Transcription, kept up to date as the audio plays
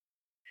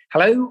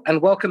Hello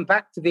and welcome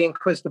back to the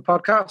Inquisitor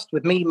podcast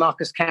with me,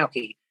 Marcus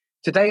Kauke.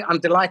 Today, I'm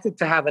delighted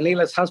to have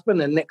Anila's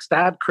husband and Nick's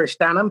dad, Krish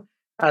Dhanam,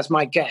 as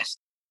my guest.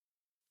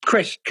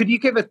 Krish, could you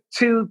give a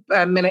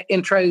 2-minute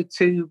intro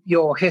to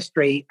your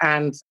history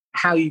and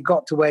how you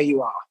got to where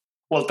you are?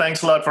 Well,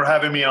 thanks a lot for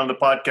having me on the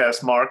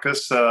podcast,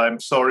 Marcus. I'm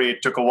sorry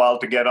it took a while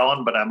to get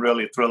on, but I'm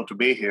really thrilled to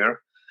be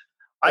here.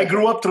 I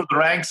grew up through the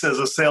ranks as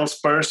a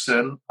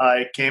salesperson.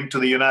 I came to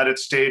the United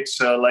States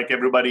like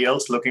everybody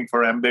else, looking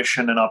for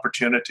ambition and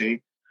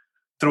opportunity.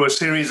 Through a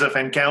series of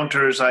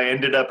encounters, I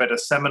ended up at a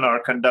seminar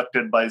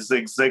conducted by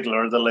Zig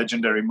Ziglar, the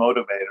legendary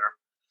motivator.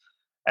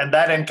 And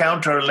that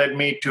encounter led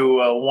me to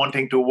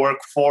wanting to work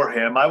for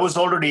him. I was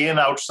already in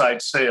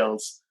outside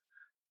sales.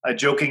 I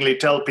jokingly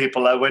tell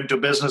people I went to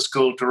business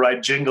school to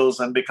write jingles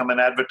and become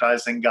an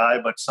advertising guy,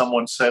 but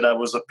someone said I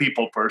was a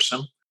people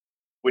person,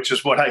 which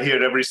is what I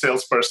hear every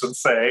salesperson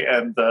say.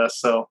 And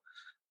so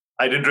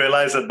I didn't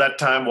realize at that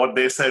time what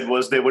they said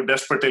was they were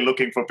desperately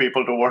looking for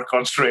people to work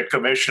on straight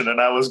commission, and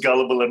I was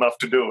gullible enough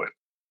to do it.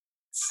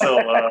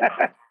 So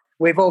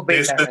we've all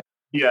been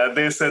there.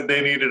 They said they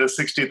needed a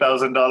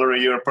 $60,000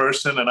 a year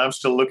person, and I'm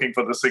still looking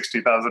for the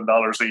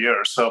 $60,000 a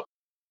year. So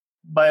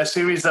by a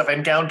series of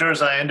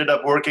encounters, I ended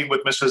up working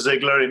with Mr.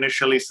 Ziglar,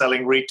 initially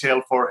selling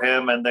retail for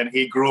him, and then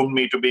he groomed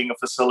me to being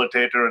a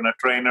facilitator and a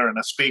trainer and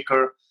a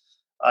speaker.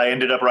 I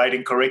ended up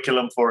writing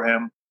curriculum for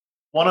him.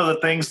 One of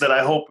the things that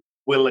I hope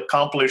we'll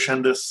accomplish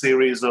in this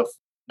series of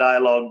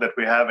dialogue that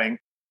we're having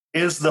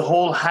is the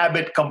whole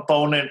habit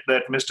component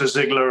that Mr.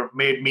 Ziglar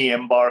made me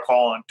embark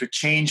on to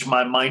change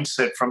my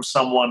mindset from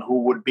someone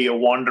who would be a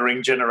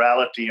wandering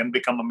generality and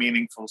become a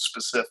meaningful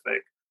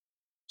specific.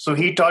 So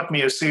he taught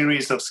me a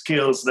series of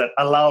skills that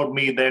allowed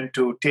me then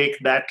to take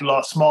that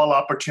small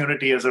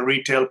opportunity as a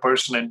retail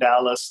person in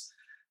Dallas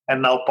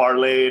and now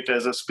parlay it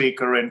as a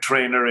speaker and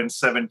trainer in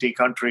 70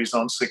 countries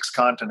on 6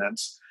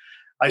 continents.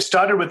 I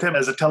started with him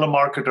as a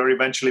telemarketer,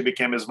 eventually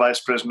became his vice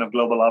president of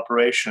global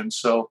operations.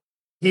 So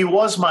he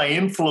was my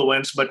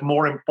influence, but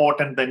more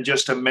important than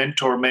just a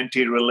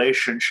mentor-mentee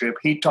relationship.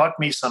 He taught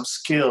me some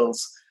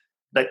skills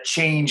that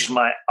changed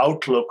my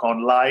outlook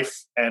on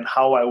life and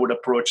how I would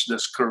approach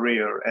this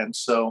career. And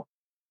so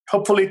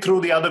hopefully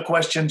through the other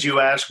questions you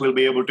ask, we'll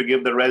be able to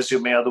give the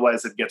resume.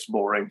 Otherwise, it gets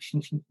boring.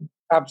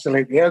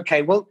 Absolutely.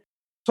 Okay. Well,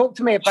 talk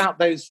to me about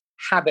those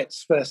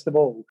habits, first of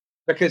all,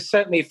 because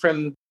certainly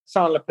from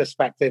Sandler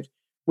perspective,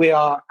 we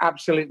are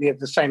absolutely of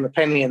the same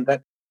opinion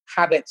that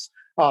habits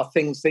are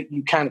things that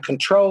you can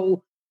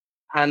control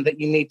and that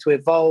you need to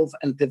evolve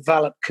and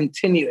develop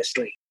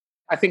continuously.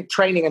 I think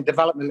training and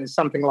development is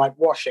something like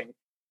washing.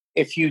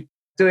 If you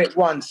do it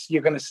once,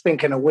 you're going to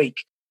stink in a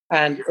week,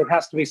 and it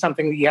has to be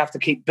something that you have to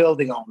keep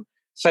building on.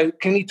 So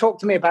can you talk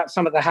to me about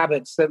some of the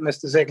habits that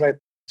Mr. Ziglar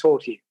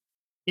taught you?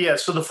 Yeah,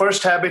 so the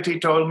first habit he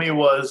told me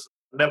was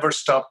never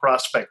stop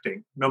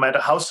prospecting. No matter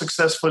how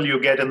successful you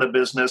get in the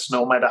business,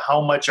 no matter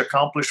how much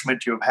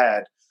accomplishment you've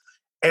had,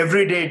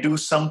 every day do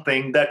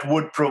something that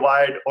would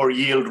provide or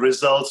yield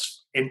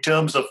results in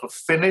terms of a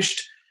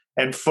finished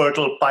and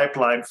fertile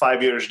pipeline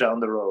 5 years down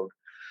the road.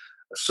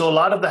 So a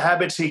lot of the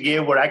habits he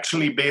gave were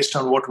actually based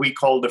on what we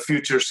call the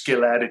future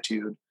skill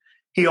attitude.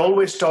 He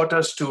always taught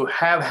us to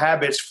have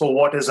habits for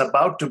what is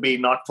about to be,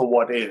 not for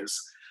what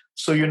is.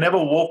 So you never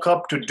woke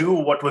up to do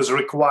what was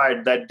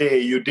required that day.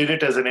 You did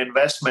it as an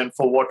investment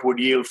for what would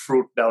yield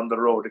fruit down the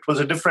road. It was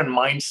a different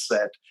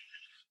mindset.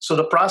 So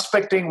the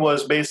prospecting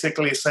was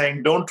basically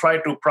saying, don't try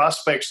to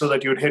prospect so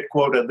that you'd hit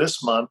quota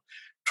this month.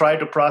 Try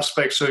to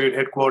prospect so you'd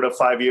hit quota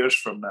 5 years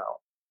from now.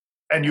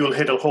 And you'll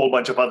hit a whole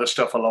bunch of other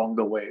stuff along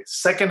the way.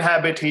 Second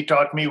habit he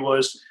taught me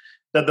was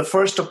that the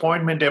first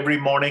appointment every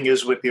morning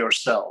is with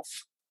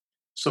yourself.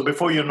 So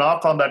before you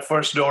knock on that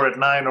first door at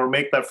 9 or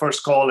make that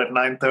first call at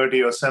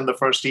 9:30 or send the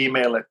first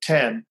email at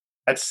 10,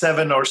 at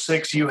 7 or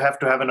 6, you have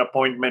to have an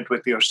appointment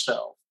with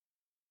yourself.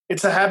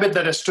 It's a habit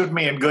that has stood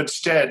me in good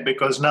stead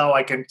because now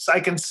I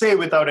can say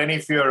without any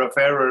fear of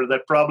error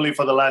that probably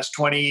for the last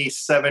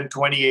 27,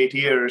 28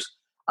 years,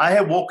 I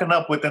have woken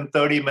up within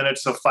 30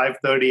 minutes of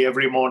 5:30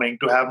 every morning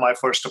to have my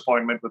first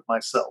appointment with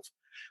myself.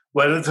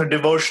 Whether it's a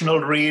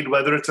devotional read,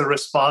 whether it's a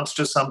response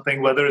to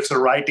something, whether it's a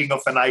writing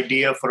of an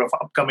idea for an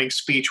upcoming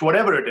speech,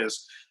 whatever it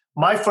is,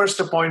 my first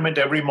appointment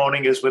every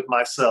morning is with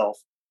myself.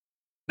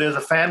 There's a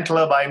fan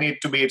club, I need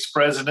to be its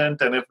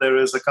president. And if there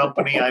is a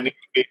company, I need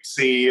to be its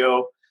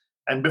CEO.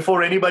 And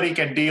before anybody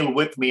can deal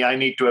with me, I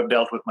need to have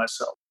dealt with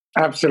myself.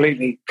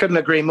 Absolutely. Couldn't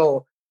agree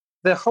more.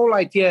 The whole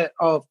idea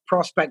of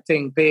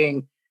prospecting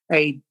being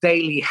a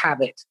daily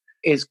habit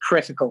is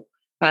critical.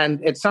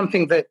 And it's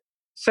something that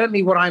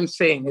certainly what I'm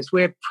seeing is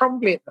we're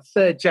probably at the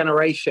 3rd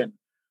generation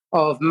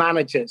of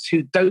managers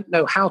who don't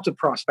know how to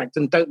prospect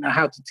and don't know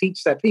how to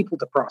teach their people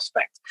to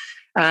prospect.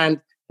 And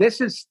this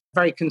is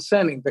very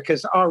concerning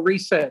because our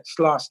research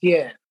last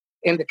year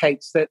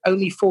indicates that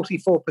only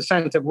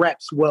 44% of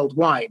reps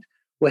worldwide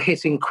were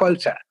hitting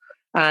quota.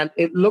 And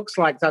it looks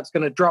like that's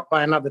going to drop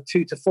by another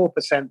 2 to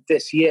 4%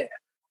 this year,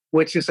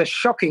 which is a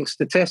shocking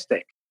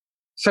statistic.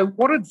 So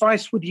what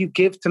advice would you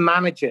give to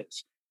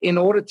managers in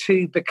order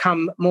to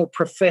become more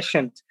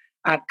proficient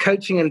at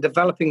coaching and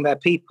developing their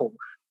people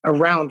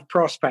around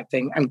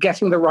prospecting and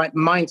getting the right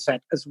mindset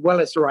as well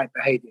as the right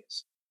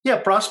behaviors? Yeah,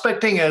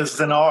 prospecting is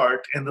an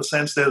art in the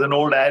sense there's an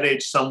old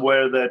adage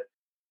somewhere that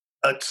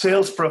a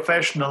sales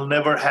professional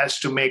never has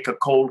to make a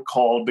cold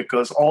call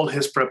because all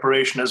his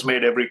preparation has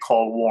made every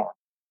call warm.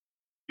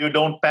 You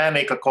don't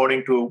panic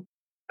according to,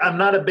 I'm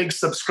not a big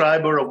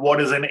subscriber of what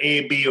is an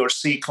A, B, or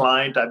C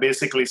client. I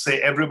basically say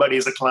everybody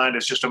is a client,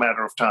 it's just a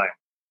matter of time.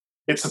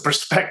 It's a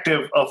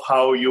perspective of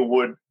how you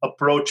would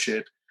approach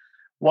it.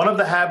 One of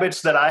the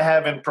habits that I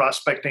have in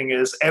prospecting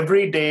is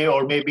every day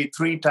or maybe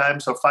 3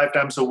 times or 5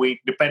 times a week,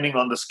 depending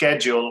on the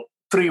schedule,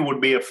 3 would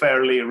be a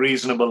fairly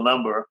reasonable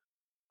number.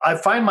 I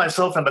find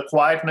myself in the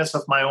quietness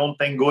of my own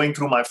thing going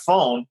through my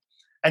phone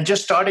and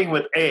just starting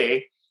with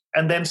A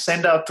and then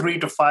send out 3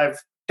 to 5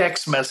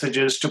 text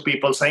messages to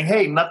people saying,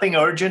 hey, nothing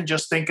urgent,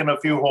 just thinking of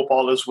you, hope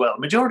all is well.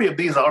 Majority of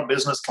these are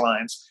business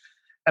clients.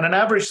 And an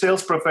average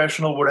sales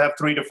professional would have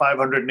 300 to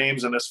 500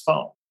 names in his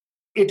phone.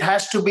 It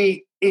has to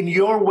be, in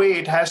your way,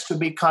 it has to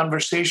be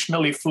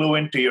conversationally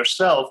fluent to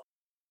yourself.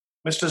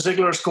 Mr.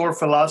 Ziegler's core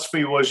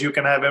philosophy was you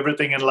can have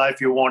everything in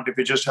life you want if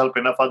you just help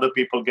enough other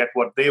people get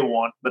what they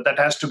want. But that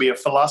has to be a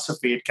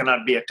philosophy. It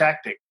cannot be a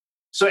tactic.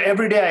 So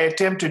every day I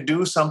attempt to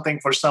do something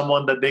for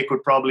someone that they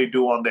could probably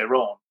do on their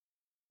own.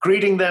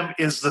 Greeting them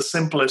is the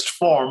simplest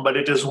form, but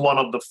it is one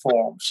of the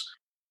forms.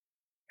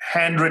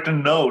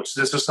 Handwritten notes.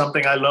 This is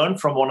something I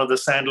learned from one of the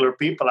Sandler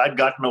people. I'd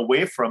gotten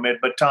away from it,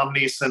 but Tom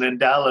Neeson in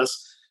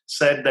Dallas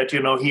said that,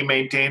 he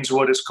maintains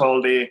what is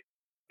called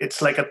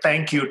it's like a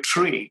thank you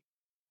tree,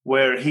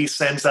 where he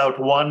sends out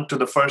one to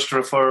the first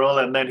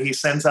referral, and then he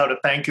sends out a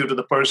thank you to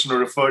the person who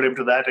referred him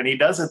to that, and he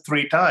does it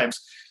 3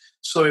 times.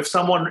 So if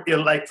someone,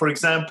 like, for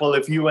example,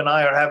 if you and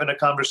I are having a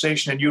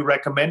conversation and you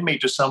recommend me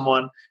to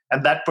someone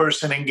and that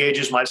person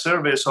engages my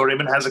service or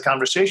even has a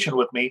conversation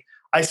with me,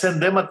 I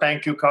send them a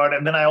thank you card,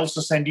 and then I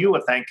also send you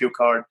a thank you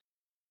card.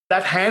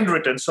 That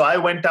handwritten. So I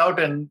went out,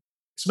 and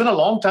it's been a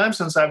long time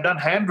since I've done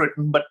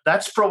handwritten, but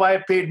that's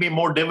paid me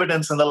more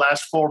dividends in the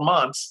last 4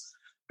 months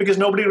because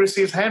nobody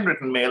receives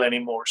handwritten mail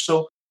anymore.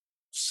 So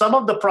some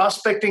of the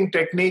prospecting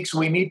techniques,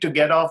 we need to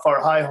get off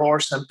our high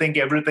horse and think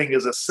everything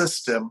is a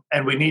system,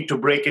 and we need to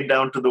break it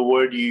down to the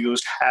word you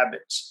used,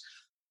 habits.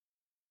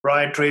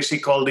 Brian Tracy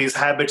called these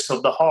habits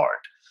of the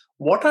heart.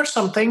 What are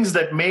some things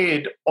that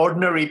made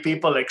ordinary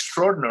people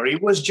extraordinary?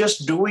 It was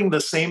just doing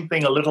the same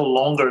thing a little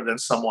longer than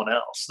someone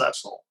else.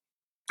 That's all.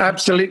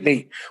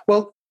 Absolutely.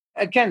 Well,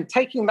 again,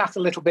 taking that a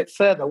little bit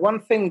further,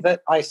 one thing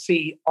that I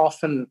see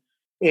often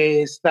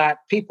is that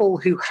people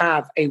who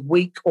have a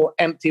weak or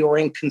empty or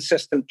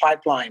inconsistent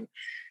pipeline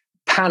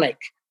panic.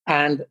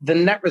 And the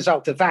net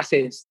result of that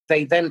is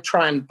they then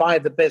try and buy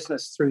the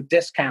business through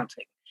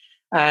discounting.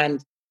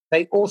 And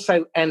they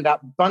also end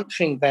up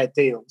bunching their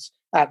deals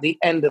at the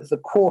end of the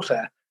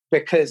quarter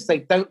because they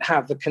don't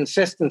have the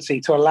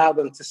consistency to allow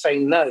them to say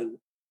no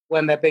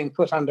when they're being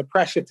put under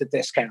pressure to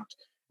discount.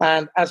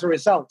 And as a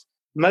result,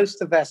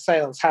 most of their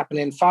sales happen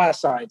in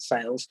fireside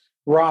sales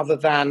rather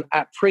than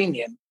at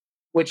premium,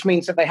 which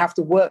means that they have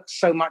to work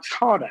so much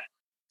harder.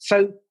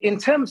 So in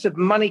terms of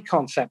money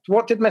concept,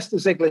 what did Mr.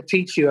 Ziegler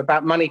teach you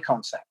about money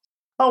concept?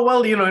 Oh,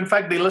 well, in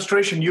fact, the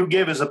illustration you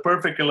give is a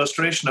perfect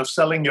illustration of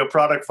selling your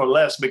product for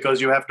less because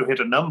you have to hit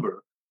a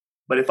number.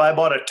 But if I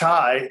bought a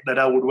tie that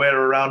I would wear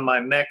around my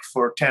neck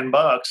for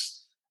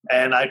 $10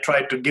 and I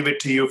tried to give it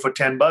to you for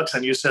 $10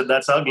 and you said,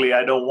 that's ugly,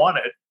 I don't want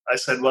it. I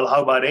said, well,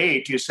 how about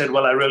 8? You said,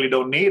 well, I really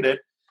don't need it.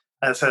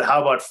 I said,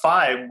 how about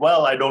 5?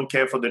 Well, I don't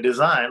care for the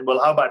design. Well,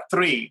 how about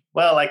 3?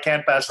 Well, I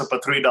can't pass up a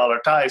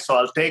 $3 tie, so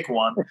I'll take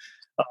one.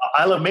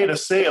 I'll have made a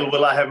sale.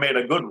 Will I have made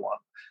a good one?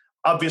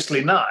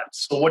 Obviously not.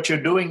 So what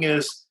you're doing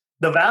is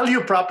the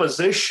value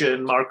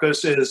proposition,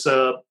 Marcus, is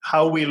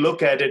how we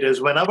look at it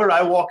is whenever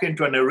I walk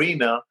into an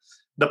arena,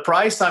 the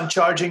price I'm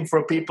charging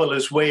for people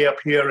is way up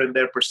here in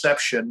their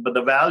perception, but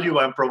the value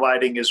I'm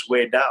providing is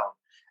way down.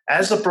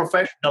 As a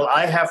professional,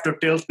 I have to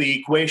tilt the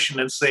equation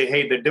and say,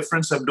 hey, the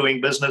difference of doing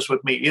business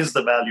with me is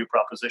the value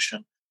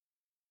proposition.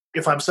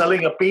 If I'm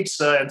selling a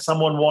pizza and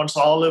someone wants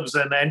olives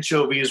and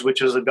anchovies,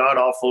 which is a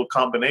god-awful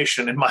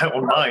combination in my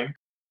own mind,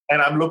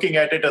 and I'm looking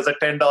at it as a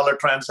 $10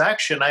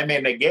 transaction, I may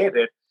negate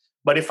it.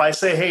 But if I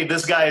say, hey,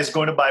 this guy is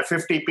going to buy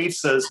 50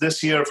 pizzas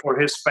this year for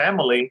his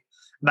family,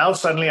 now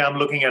suddenly I'm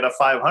looking at a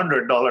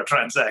 $500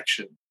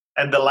 transaction.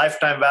 And the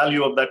lifetime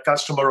value of that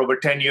customer over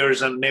 10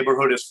 years in the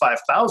neighborhood is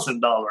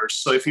 $5,000.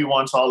 So if he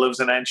wants olives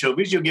and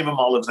anchovies, you give him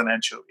olives and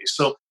anchovies.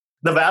 So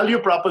the value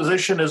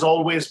proposition is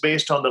always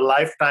based on the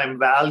lifetime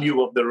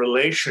value of the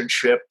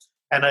relationship.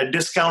 And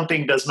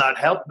discounting does not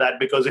help that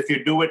because if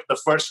you do it the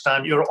first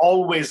time, you're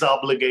always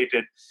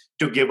obligated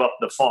to give up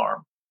the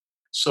farm.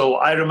 So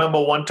I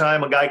remember one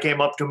time a guy came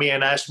up to me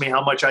and asked me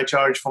how much I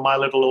charge for my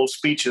little old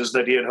speeches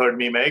that he had heard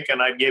me make.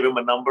 And I gave him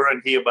a number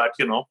and he about,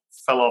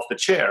 fell off the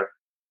chair.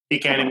 He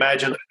can't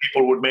imagine that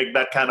people would make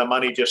that kind of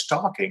money just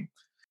talking.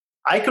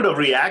 I could have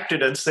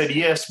reacted and said,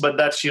 yes, but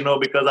that's,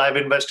 because I've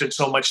invested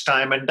so much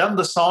time and done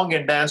the song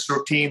and dance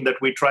routine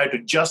that we try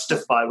to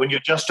justify. When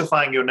you're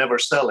justifying, you're never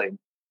selling.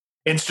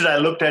 Instead, I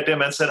looked at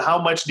him and said,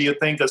 how much do you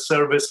think a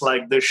service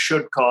like this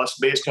should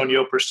cost based on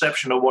your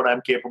perception of what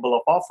I'm capable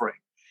of offering?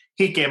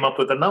 He came up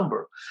with a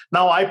number.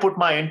 Now I put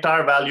my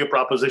entire value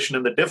proposition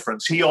in the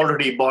difference. He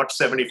already bought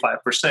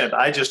 75%.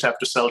 I just have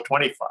to sell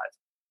 25.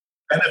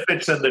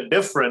 Benefits in the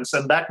difference,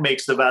 and that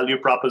makes the value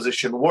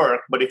proposition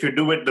work. But if you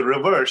do it the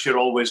reverse, you're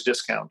always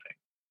discounting.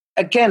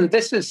 Again,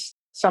 this is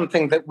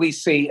something that we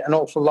see an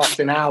awful lot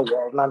in our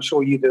world, and I'm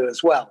sure you do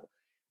as well,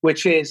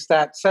 which is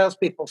that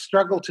salespeople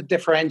struggle to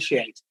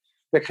differentiate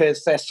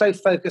because they're so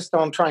focused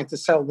on trying to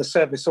sell the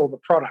service or the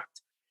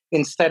product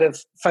instead of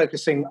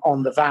focusing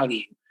on the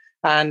value.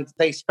 And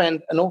they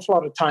spend an awful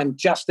lot of time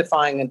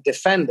justifying and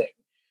defending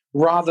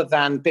rather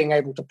than being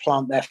able to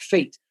plant their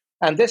feet.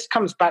 And this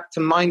comes back to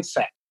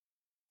mindset.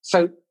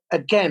 So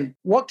again,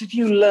 what did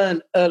you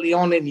learn early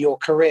on in your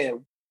career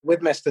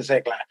with Mr.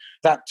 Ziglar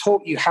that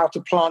taught you how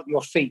to plant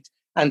your feet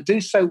and do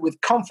so with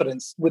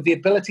confidence, with the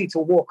ability to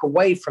walk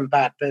away from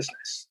bad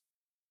business?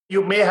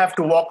 You may have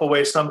to walk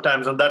away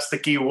sometimes, and that's the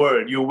key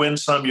word. You win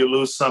some, you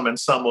lose some, and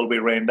some will be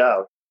rained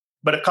out.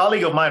 But a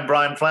colleague of mine,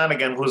 Brian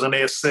Flanagan, who's an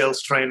ACE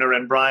sales trainer,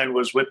 and Brian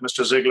was with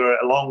Mr. Ziglar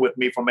along with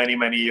me for many,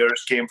 many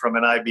years, came from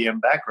an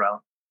IBM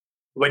background.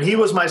 When he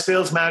was my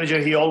sales manager,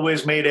 he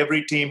always made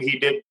every team he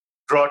did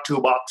draw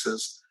 2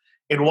 boxes.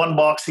 In one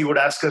box, he would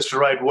ask us to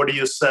write, what do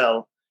you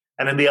sell?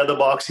 And in the other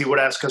box, he would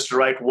ask us to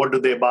write, what do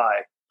they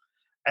buy?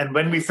 And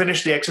when we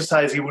finished the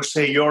exercise, he would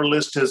say, your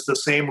list is the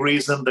same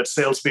reason that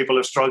salespeople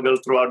have struggled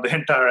throughout the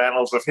entire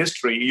annals of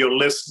history. Your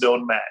lists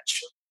don't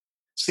match.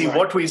 See, right.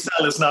 What we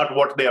sell is not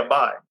what they are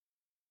buying.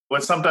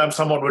 When sometimes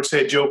someone would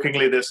say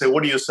jokingly, they say,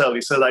 what do you sell?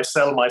 He says, I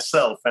sell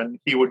myself. And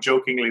he would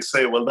jokingly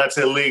say, well, that's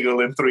illegal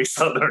in 3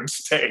 southern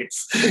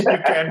states. You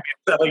can't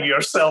be selling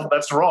yourself.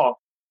 That's wrong.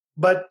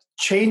 But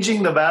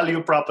changing the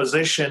value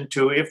proposition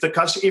to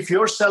if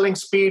you're selling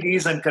speed,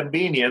 ease, and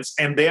convenience,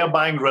 and they are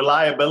buying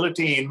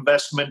reliability,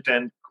 investment,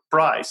 and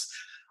price,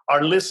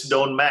 our lists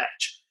don't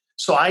match.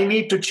 So I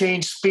need to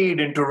change speed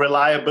into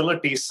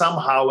reliability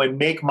somehow and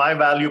make my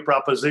value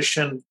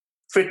proposition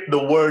fit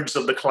the words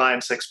of the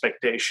client's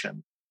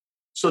expectation.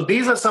 So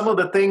these are some of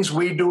the things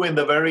we do in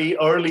the very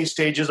early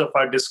stages of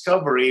our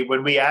discovery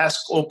when we ask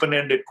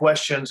open-ended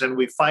questions and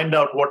we find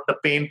out what the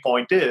pain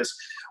point is.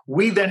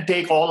 We then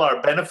take all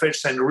our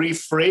benefits and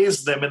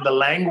rephrase them in the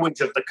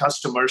language of the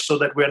customer so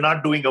that we're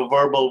not doing a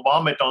verbal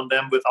vomit on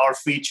them with our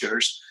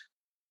features.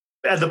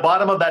 At the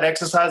bottom of that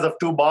exercise of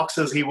 2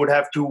 boxes, he would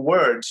have 2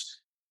 words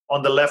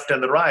on the left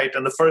and the right.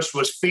 And the first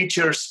was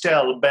features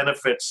tell,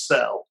 benefits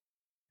sell.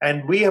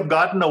 And we have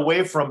gotten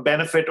away from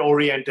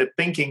benefit-oriented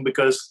thinking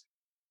because,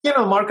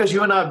 Marcus,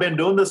 you and I have been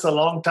doing this a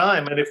long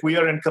time. And if we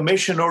are in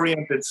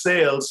commission-oriented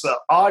sales,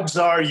 odds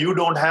are you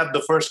don't have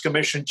the first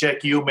commission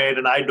check you made,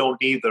 and I don't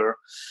either.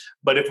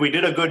 But if we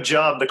did a good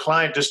job, the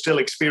client is still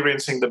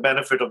experiencing the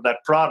benefit of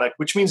that product,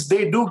 which means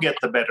they do get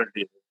the better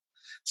deal.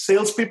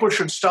 Salespeople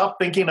should stop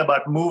thinking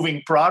about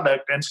moving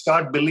product and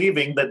start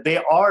believing that they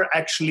are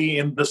actually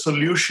in the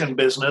solution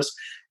business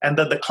and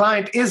that the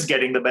client is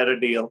getting the better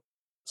deal.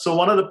 So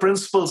one of the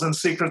principles and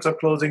secrets of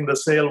closing the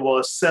sale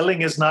was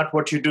selling is not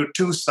what you do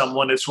to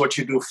someone, it's what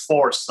you do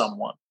for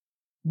someone.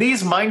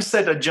 These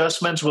mindset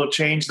adjustments will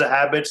change the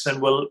habits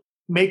and will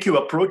make you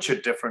approach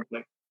it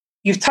differently.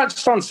 You've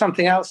touched on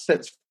something else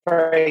that's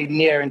very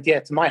near and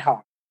dear to my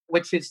heart,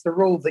 which is the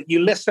rule that you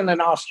listen and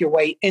ask your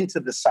way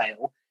into the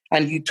sale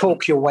and you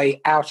talk your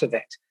way out of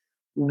it.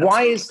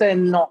 Why is there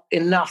not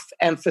enough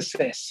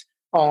emphasis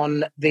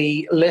on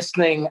the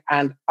listening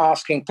and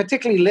asking,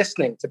 particularly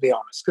listening, to be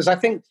honest? Because I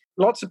think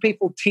lots of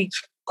people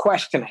teach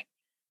questioning,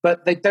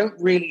 but they don't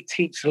really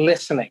teach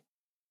listening.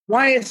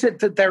 Why is it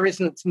that there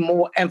isn't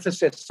more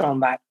emphasis on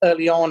that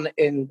early on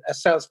in a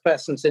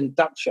salesperson's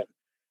induction?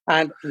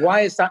 And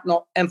why is that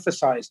not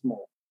emphasized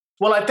more?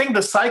 Well, I think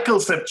the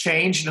cycles have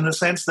changed in the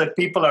sense that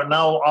people are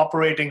now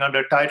operating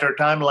under tighter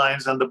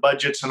timelines and the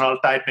budgets are all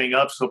tightening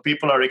up. So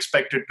people are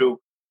expected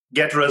to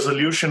get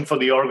resolution for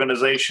the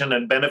organization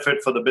and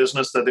benefit for the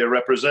business that they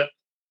represent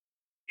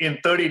in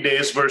 30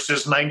 days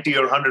versus 90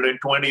 or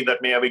 120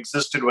 that may have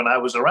existed when I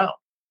was around.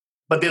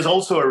 But there's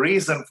also a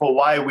reason for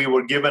why we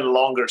were given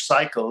longer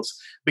cycles,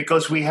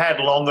 because we had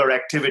longer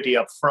activity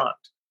up front.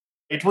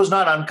 It was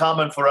not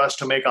uncommon for us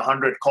to make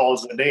 100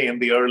 calls a day in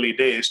the early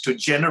days to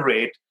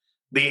generate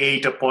the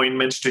 8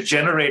 appointments, to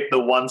generate the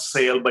 1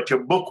 sale, but your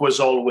book was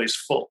always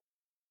full.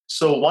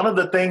 So one of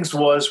the things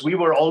was we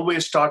were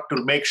always taught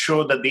to make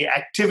sure that the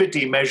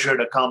activity measured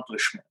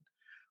accomplishment.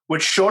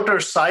 With shorter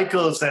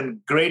cycles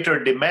and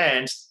greater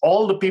demands,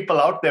 all the people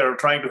out there are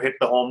trying to hit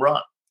the home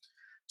run.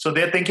 So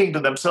they're thinking to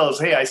themselves,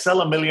 hey, I sell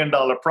 $1 million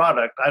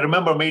product. I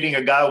remember meeting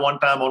a guy one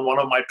time on one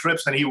of my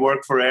trips, and he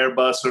worked for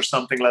Airbus or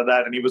something like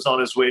that, and he was on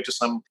his way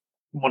to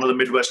one of the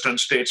Midwestern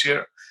states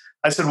here.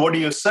 I said, what do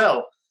you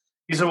sell?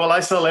 He said, well,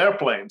 I sell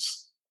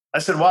airplanes. I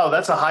said, wow,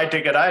 that's a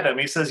high-ticket item.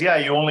 He says, yeah,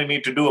 you only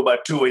need to do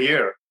about 2 a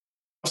year.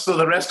 So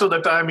the rest of the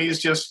time, he's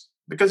just,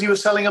 because he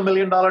was selling $1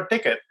 million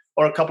ticket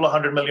or a couple of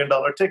 $100 million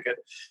ticket.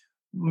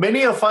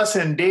 Many of us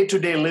in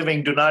day-to-day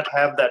living do not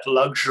have that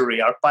luxury.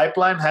 Our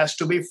pipeline has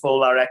to be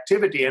full, our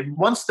activity. And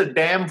once the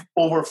dam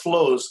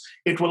overflows,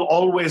 it will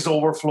always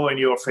overflow in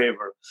your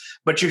favor.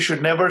 But you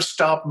should never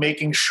stop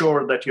making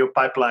sure that your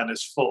pipeline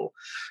is full.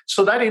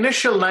 So that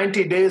initial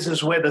 90 days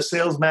is where the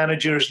sales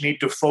managers need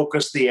to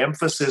focus the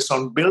emphasis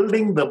on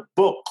building the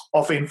book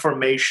of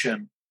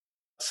information.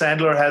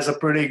 Sandler has a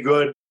pretty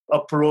good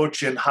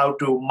approach in how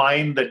to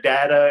mine the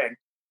data and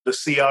the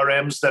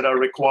CRMs that are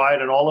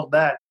required and all of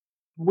that.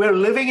 We're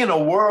living in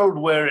a world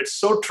where it's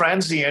so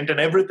transient and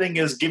everything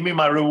is give me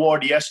my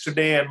reward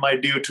yesterday and my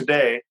due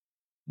today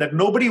that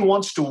nobody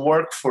wants to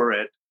work for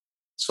it.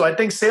 So I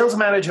think sales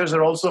managers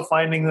are also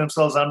finding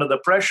themselves under the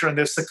pressure and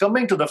they're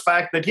succumbing to the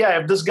fact that, yeah,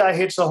 if this guy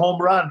hits a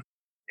home run,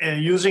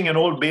 and using an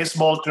old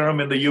baseball term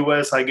in the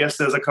US, I guess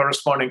there's a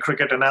corresponding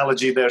cricket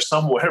analogy there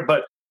somewhere,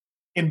 but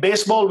in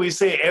baseball, we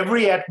say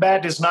every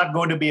at-bat is not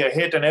going to be a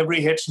hit and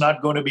every hit's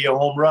not going to be a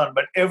home run,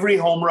 but every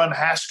home run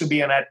has to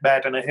be an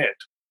at-bat and a hit.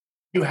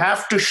 You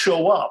have to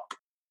show up.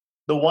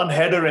 The one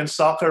header in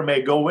soccer may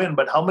go in,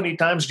 but how many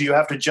times do you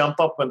have to jump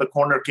up when the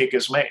corner kick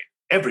is made?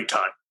 Every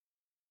time.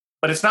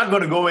 But it's not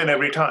going to go in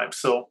every time.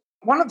 So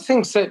one of the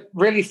things that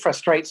really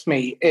frustrates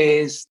me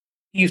is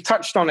you've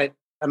touched on it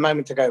a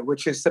moment ago,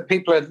 which is that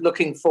people are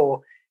looking for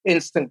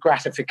instant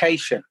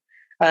gratification.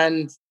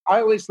 And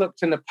I always look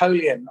to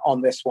Napoleon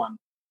on this one.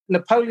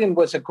 Napoleon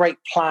was a great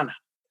planner.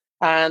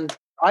 And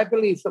I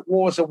believe that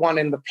wars are won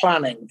in the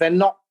planning. They're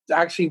not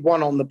actually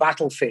won on the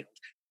battlefield.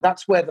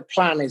 That's where the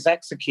plan is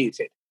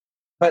executed.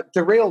 But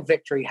the real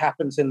victory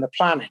happens in the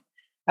planning.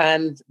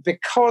 And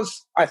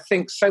because I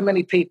think so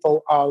many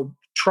people are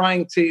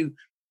trying to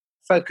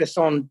focus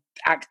on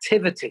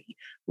activity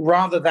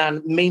rather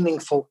than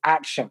meaningful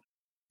action,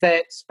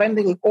 they're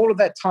spending all of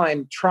their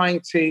time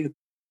trying to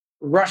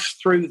rush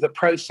through the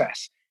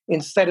process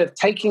instead of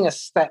taking a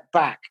step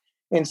back,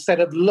 instead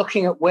of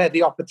looking at where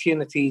the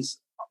opportunities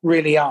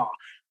really are,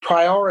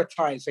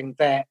 prioritizing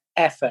their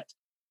effort.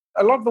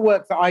 A lot of the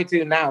work that I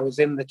do now is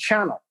in the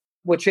channel,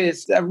 which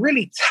is a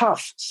really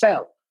tough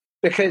sell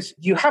because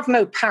you have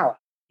no power.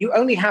 You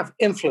only have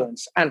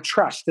influence and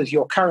trust as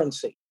your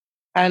currency.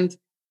 And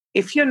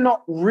if you're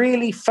not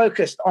really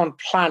focused on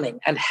planning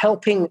and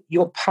helping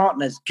your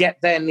partners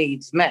get their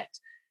needs met,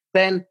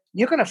 then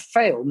you're going to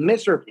fail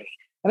miserably.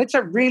 And it's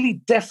a really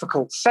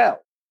difficult sell.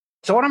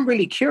 So what I'm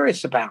really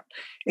curious about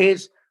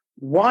is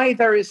why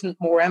there isn't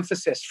more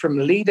emphasis from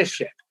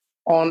leadership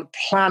on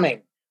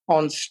planning,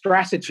 on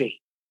strategy,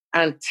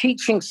 and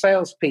teaching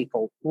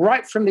salespeople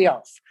right from the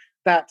off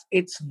that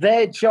it's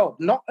their job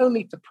not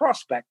only to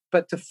prospect,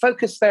 but to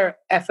focus their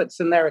efforts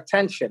and their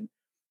attention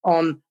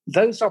on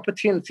those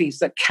opportunities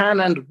that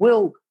can and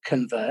will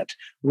convert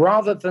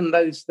rather than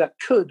those that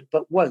could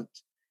but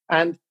won't.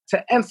 And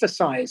to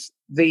emphasize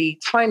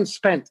the time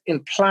spent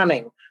in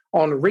planning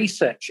on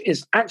research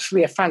is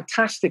actually a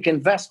fantastic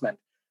investment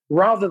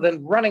rather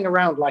than running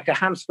around like a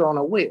hamster on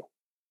a wheel.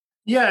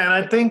 Yeah,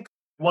 and I think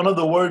one of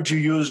the words you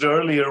used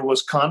earlier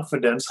was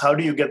confidence. How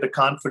do you get the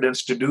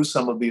confidence to do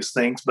some of these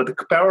things? But the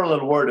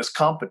parallel word is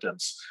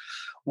competence.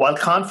 While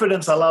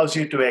confidence allows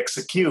you to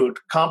execute,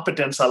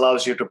 competence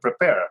allows you to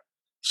prepare.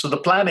 So the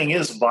planning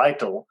is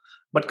vital,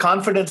 but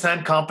confidence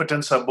and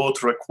competence are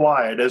both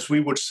required. As we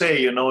would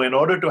say, in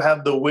order to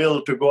have the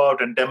will to go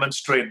out and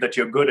demonstrate that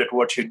you're good at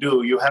what you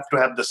do, you have to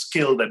have the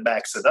skill that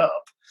backs it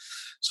up.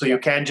 So you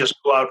can't just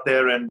go out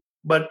there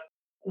but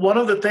one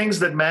of the things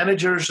that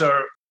managers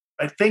are,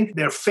 I think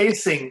they're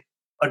facing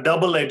a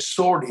double-edged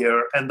sword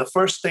here. And the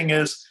first thing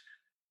is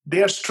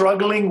they are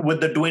struggling with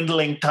the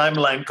dwindling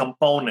timeline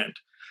component.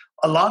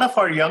 A lot of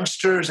our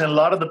youngsters and a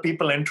lot of the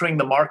people entering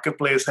the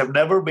marketplace have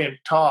never been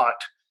taught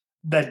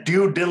that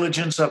due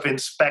diligence of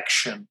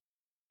inspection.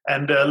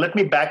 And let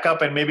me back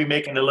up and maybe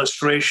make an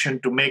illustration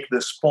to make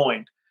this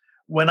point.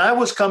 When I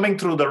was coming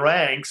through the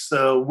ranks,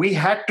 we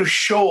had to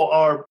show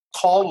our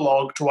call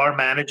log to our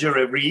manager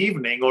every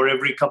evening or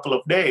every couple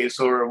of days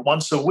or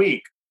once a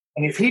week.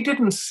 And if he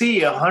didn't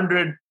see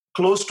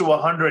close to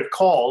 100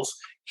 calls,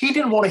 he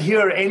didn't want to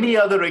hear any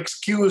other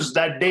excuse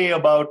that day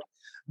about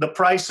the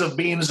price of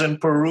beans in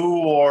Peru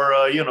or,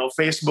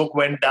 Facebook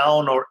went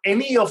down or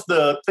any of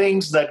the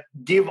things that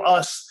give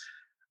us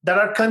that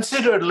are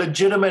considered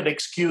legitimate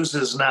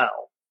excuses now.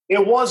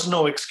 It was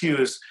no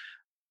excuse.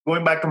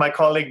 Going back to my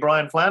colleague,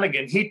 Brian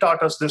Flanagan, he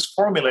taught us this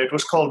formula. It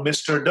was called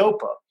Mr.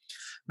 DOPA.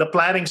 The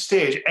planning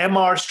stage,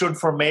 MR stood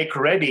for make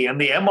ready, and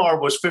the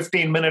MR was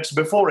 15 minutes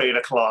before 8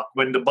 o'clock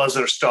when the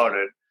buzzer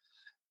started.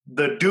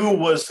 The do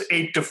was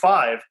 8 to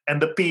 5,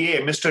 and the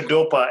PA, Mr.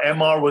 DOPA,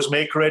 MR was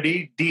make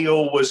ready,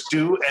 DO was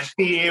do, and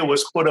PA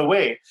was put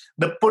away.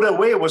 The put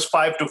away was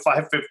 5 to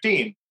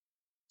 5:15.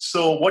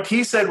 So what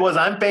he said was,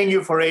 I'm paying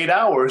you for 8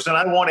 hours, and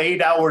I want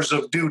 8 hours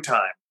of due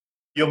time.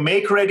 Your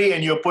make ready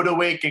and your put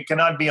away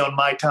cannot be on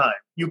my time.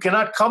 You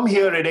cannot come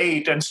here at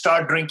 8 and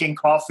start drinking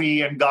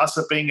coffee and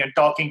gossiping and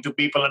talking to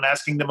people and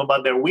asking them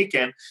about their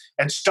weekend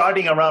and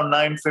starting around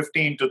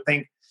 9:15 to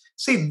think,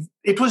 see,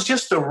 it was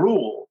just a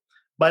rule.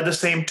 By the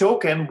same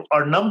token,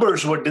 our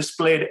numbers were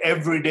displayed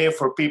every day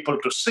for people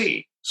to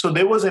see. So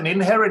there was an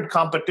inherent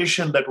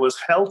competition that was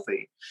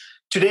healthy.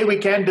 Today, we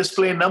can't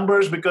display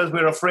numbers because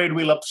we're afraid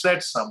we'll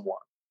upset someone.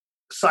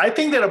 So I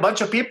think there are a bunch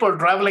of people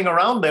traveling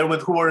around there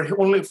with who are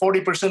only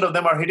 40% of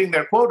them are hitting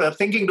their quota,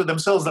 thinking to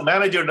themselves, the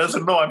manager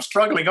doesn't know I'm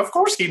struggling. Of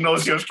course he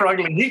knows you're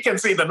struggling. He can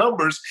see the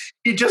numbers.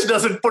 He just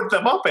doesn't put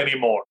them up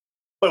anymore.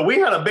 But we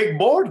had a big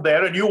board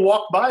there and you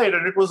walk by it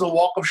and it was a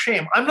walk of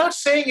shame. I'm not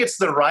saying it's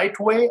the right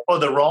way or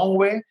the wrong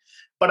way,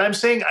 but I'm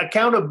saying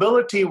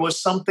accountability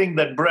was something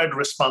that bred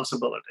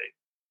responsibility.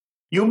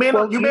 You may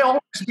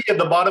always be at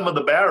the bottom of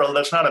the barrel.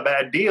 That's not a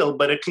bad deal,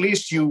 but at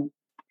least you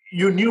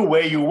knew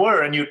where you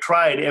were and you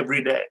tried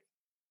every day.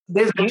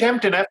 There's an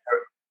attempt and effort.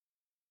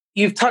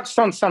 You've touched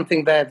on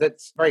something there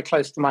that's very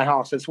close to my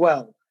heart as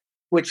well,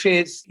 which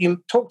is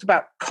you talked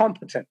about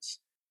competence.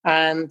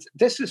 And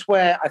this is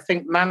where I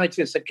think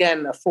managers,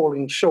 again, are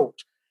falling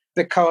short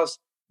because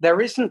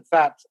there isn't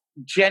that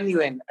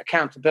genuine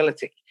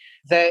accountability.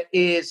 There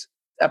is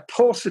a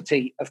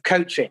paucity of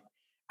coaching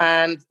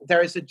and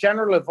there is a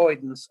general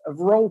avoidance of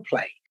role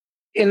play.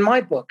 In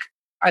my book,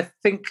 I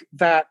think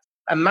that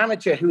a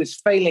manager who is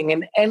failing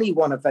in any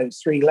one of those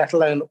three, let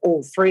alone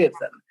all three of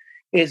them,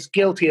 is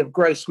guilty of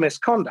gross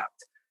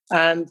misconduct.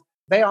 And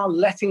they are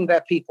letting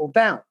their people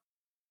down.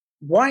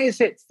 Why is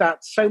it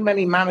that so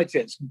many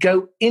managers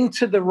go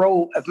into the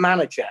role of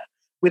manager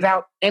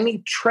without any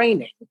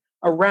training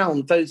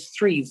around those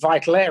three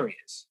vital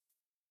areas?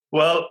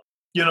 Well,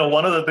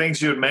 one of the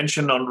things you had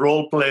mentioned on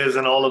role plays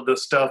and all of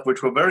this stuff,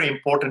 which were very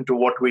important to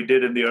what we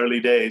did in the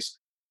early days,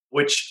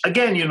 which,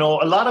 again, a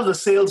lot of the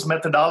sales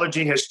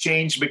methodology has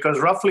changed because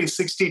roughly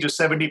 60 to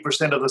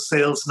 70% of the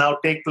sales now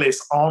take place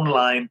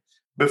online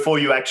before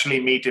you actually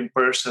meet in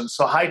person.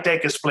 So high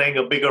tech is playing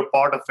a bigger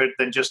part of it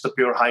than just the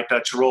pure high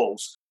touch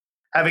roles.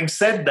 Having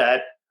said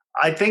that,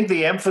 I think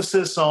the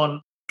emphasis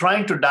on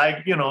trying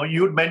to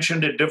you'd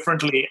mentioned it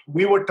differently.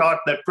 We were taught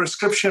that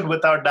prescription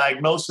without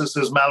diagnosis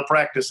is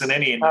malpractice in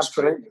any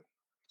industry. Absolutely.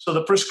 So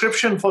the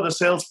prescription for the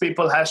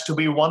salespeople has to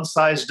be one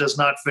size does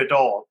not fit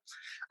all.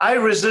 I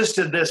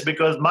resisted this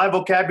because my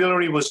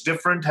vocabulary was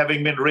different,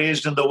 having been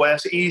raised in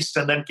the East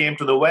and then came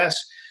to the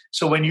West.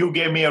 So when you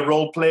gave me a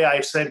role play, I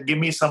said, give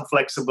me some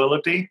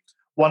flexibility.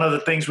 One of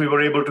the things we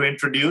were able to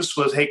introduce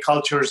was, hey,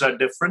 cultures are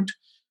different.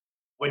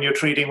 When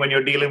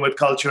you're dealing with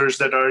cultures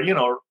that are,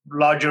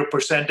 larger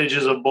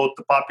percentages of both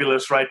the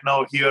populace right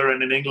now here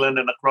and in England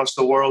and across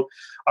the world,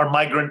 our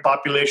migrant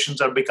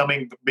populations are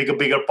becoming a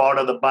bigger part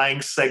of the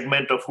buying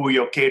segment of who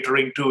you're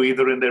catering to,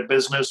 either in their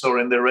business or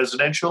in their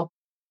residential.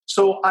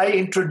 So I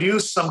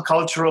introduced some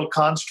cultural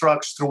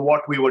constructs through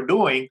what we were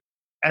doing,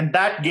 and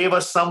that gave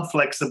us some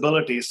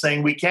flexibility,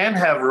 saying we can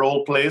have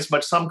role plays,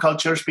 but some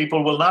cultures,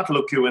 people will not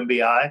look you in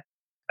the eye.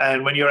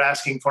 And when you're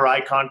asking for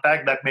eye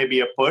contact, that may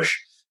be a push.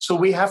 So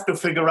we have to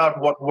figure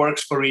out what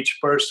works for each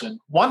person.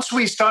 Once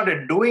we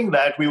started doing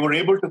that, we were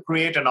able to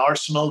create an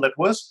arsenal that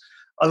was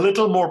a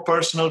little more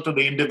personal to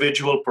the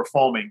individual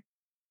performing.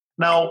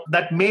 Now,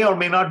 that may or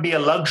may not be a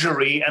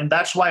luxury, and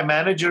that's why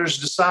managers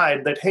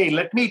decide that, hey,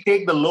 let me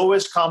take the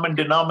lowest common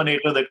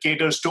denominator that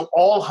caters to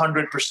all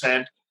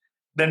 100%,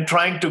 than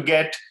trying to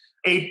get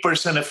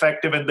 8%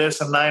 effective in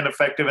this and 9%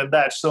 effective in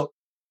that. So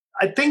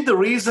I think the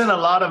reason a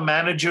lot of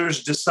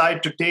managers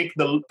decide to take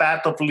the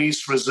path of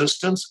least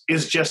resistance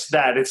is just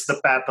that. It's the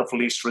path of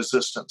least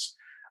resistance.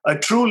 A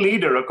true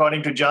leader,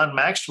 according to John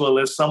Maxwell,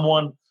 is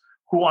someone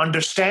who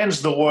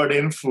understands the word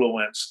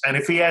influence. And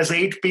if he has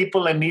 8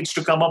 people and needs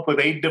to come up with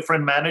 8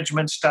 different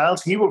management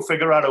styles, he will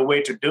figure out a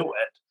way to do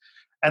it.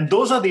 And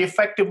those are the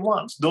effective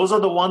ones. Those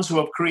are the ones who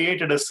have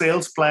created a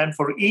sales plan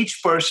for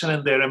each person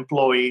and their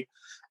employee,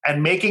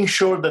 and making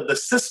sure that the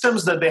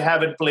systems that they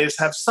have in place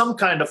have some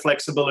kind of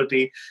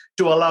flexibility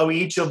to allow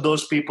each of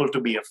those people to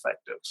be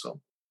effective.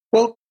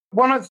 Well,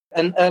 one of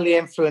an early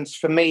influence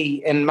for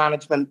me in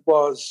management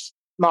was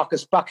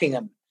Marcus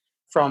Buckingham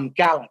from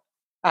Gallup.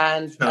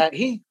 And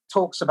he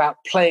talks about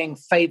playing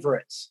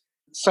favorites.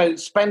 So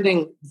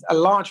spending a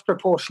large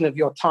proportion of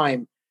your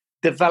time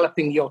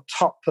developing your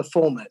top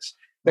performers,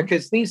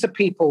 because these are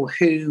people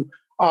who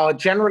are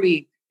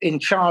generally in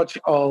charge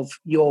of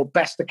your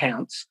best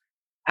accounts.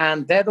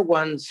 And they're the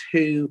ones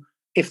who,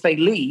 if they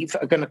leave,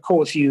 are going to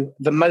cause you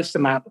the most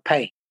amount of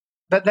pain.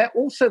 But they're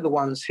also the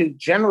ones who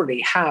generally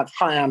have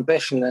high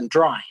ambition and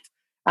drive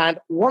and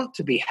want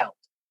to be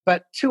helped.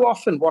 But too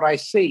often what I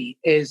see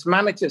is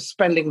managers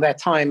spending their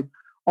time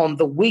on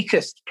the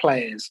weakest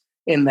players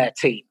in their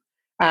team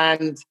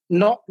and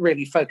not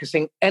really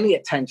focusing any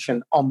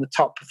attention on the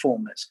top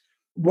performers.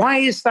 Why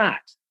is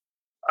that?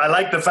 I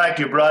like the fact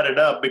you brought it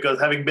up, because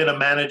having been a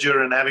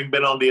manager and having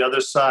been on the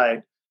other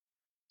side,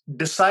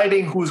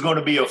 deciding who's going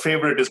to be your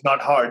favorite is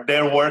not hard.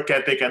 Their work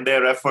ethic and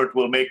their effort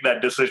will make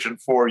that decision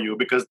for you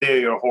because they're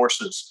your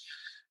horses.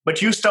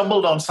 But you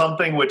stumbled on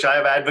something which I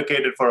have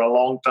advocated for a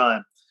long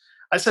time.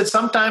 I said,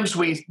 sometimes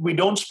we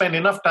don't spend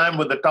enough time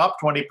with the top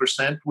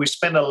 20%. We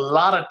spend a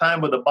lot of time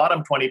with the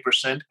bottom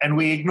 20%, and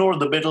we ignore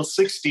the middle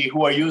 60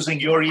 who are using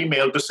your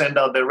email to send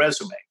out their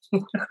resume.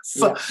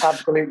 Yeah,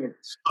 absolutely.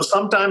 So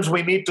sometimes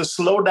we need to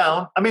slow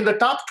down. I mean, the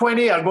top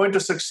 20 are going to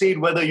succeed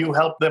whether you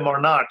help them or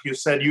not. You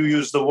said, you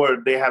used the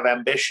word, they have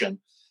ambition.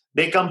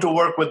 They come to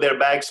work with their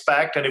bags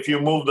packed, and if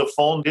you move the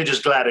phone, they're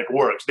just glad it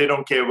works. They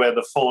don't care where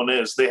the phone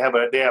is. They have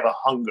a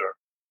hunger.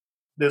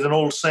 There's an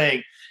old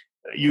saying,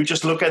 you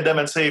just look at them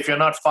and say, if you're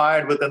not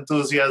fired with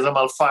enthusiasm,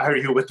 I'll fire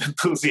you with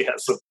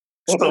enthusiasm.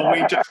 So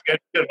we just get,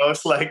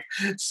 it's like,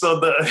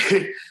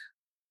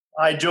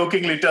 I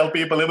jokingly tell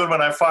people, even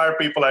when I fire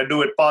people, I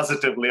do it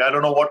positively. I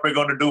don't know what we're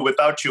going to do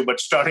without you, but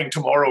starting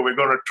tomorrow, we're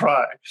going to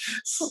try.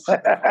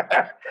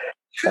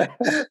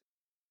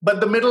 But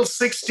the middle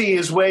 60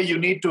 is where you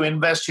need to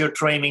invest your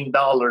training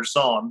dollars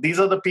on. These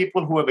are the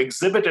people who have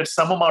exhibited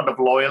some amount of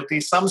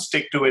loyalty, some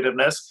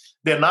stick-to-itiveness.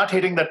 They're not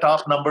hitting the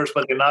top numbers,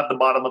 but they're not the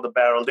bottom of the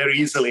barrel. They're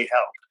easily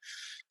helped.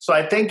 So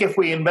I think if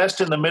we invest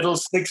in the middle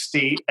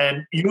 60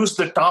 and use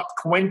the top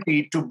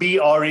 20 to be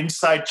our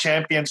inside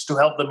champions to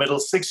help the middle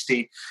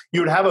 60,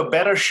 you'd have a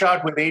better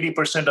shot with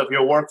 80% of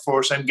your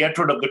workforce and get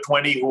rid of the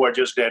 20 who are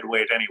just dead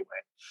weight anyway.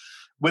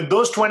 With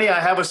those 20, I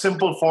have a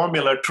simple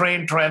formula: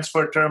 train,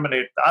 transfer,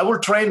 terminate. I will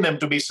train them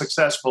to be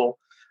successful.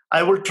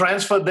 I will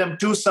transfer them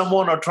to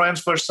someone or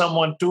transfer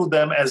someone to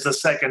them as the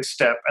second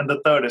step. And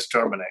the third is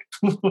terminate.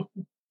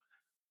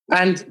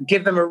 And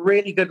give them a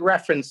really good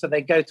reference so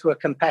they go to a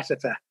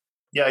competitor.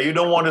 Yeah, you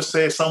don't want to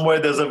say somewhere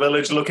there's a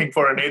village looking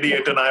for an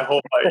idiot and I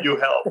hope you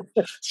help.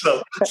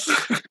 So,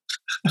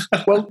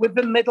 well, with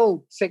the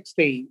middle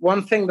 60,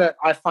 one thing that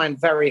I find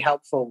very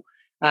helpful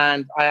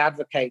and I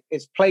advocate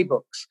is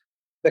playbooks,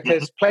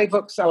 because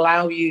playbooks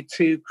allow you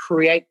to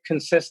create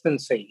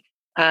consistency,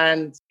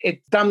 and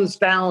it dumbs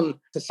down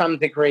to some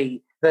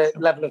degree the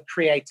level of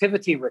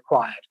creativity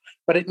required.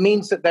 But it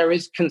means that there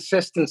is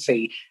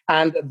consistency,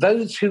 and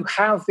those who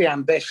have the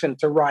ambition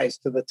to rise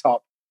to the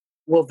top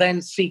will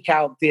then seek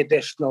out the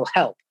additional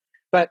help.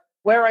 But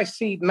where I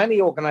see many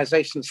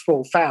organizations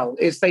fall foul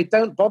is they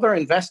don't bother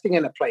investing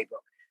in a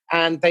playbook,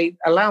 and they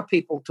allow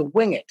people to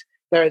wing it.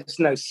 There is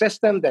no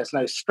system, there's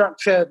no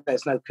structure,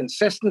 there's no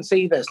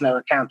consistency, there's no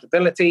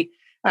accountability.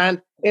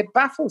 And it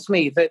baffles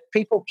me that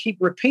people keep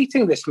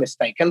repeating this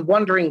mistake and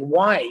wondering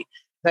why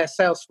their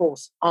sales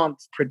force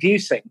aren't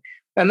producing.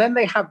 And then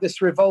they have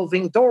this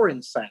revolving door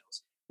in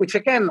sales, which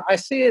again, I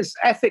see as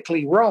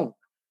ethically wrong.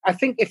 I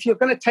think if you're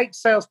going to take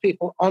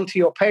salespeople onto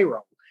your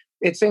payroll,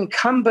 it's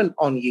incumbent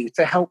on you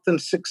to help them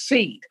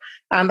succeed.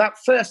 And that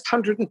first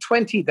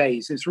 120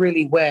 days is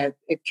really where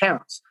it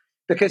counts.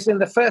 Because in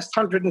the first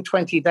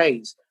 120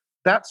 days,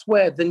 that's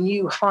where the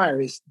new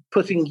hire is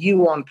putting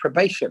you on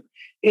probation.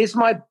 Is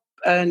my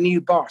new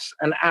boss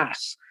an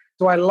ass?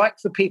 Do I like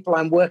the people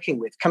I'm working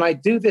with? Can I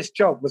do this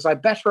job? Was I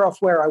better off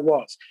where I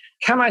was?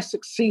 Can I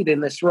succeed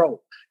in this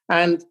role?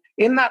 And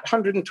in that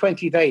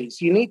 120 days,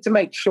 you need to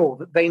make sure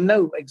that they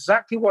know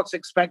exactly what's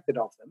expected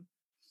of them.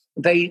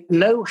 They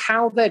know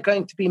how they're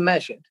going to be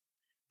measured.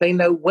 They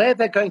know where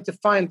they're going to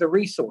find the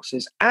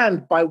resources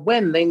and by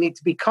when they need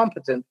to be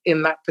competent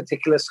in that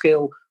particular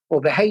skill or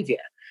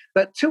behavior.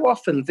 But too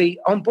often, the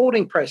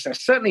onboarding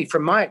process, certainly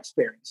from my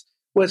experience,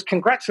 was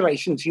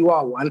congratulations, you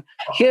are one.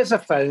 Here's a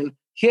phone.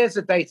 Here's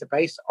a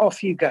database.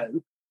 Off you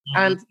go.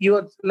 And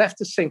you're left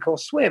to sink or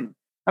swim.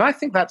 And I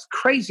think that's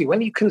crazy when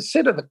you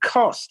consider the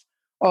cost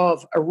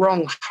of a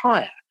wrong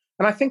hire.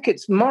 And I think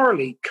it's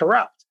morally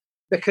corrupt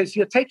because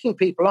you're taking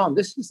people on.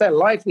 This is their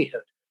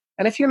livelihood.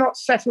 And if you're not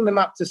setting them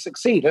up to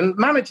succeed, and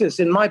managers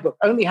in my book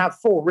only have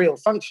 4 real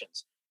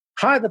functions: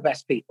 hire the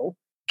best people,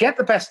 get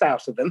the best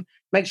out of them,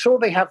 make sure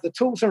they have the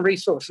tools and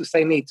resources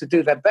they need to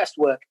do their best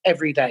work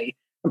every day,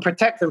 and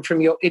protect them from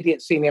your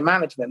idiot senior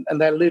management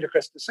and their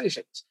ludicrous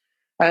decisions.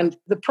 And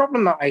the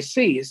problem that I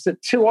see is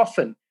that too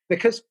often,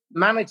 because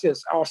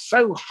managers are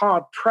so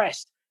hard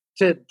pressed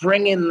to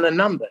bring in the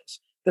numbers,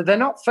 that they're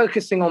not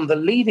focusing on the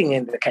leading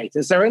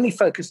indicators. They're only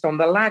focused on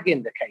the lag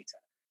indicator,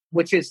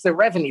 which is the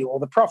revenue or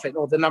the profit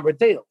or the number of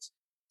deals.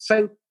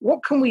 So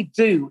what can we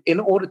do in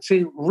order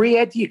to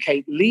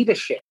re-educate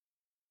leadership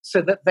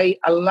so that they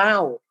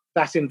allow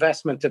that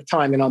investment of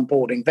time in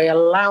onboarding, they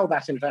allow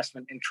that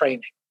investment in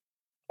training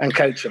and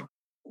coaching?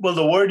 Well,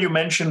 the word you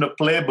mentioned, a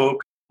playbook,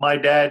 my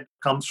dad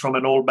comes from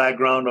an old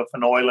background of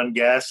an oil and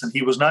gas, and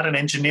he was not an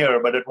engineer,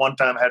 but at one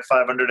time had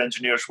 500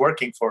 engineers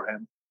working for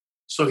him.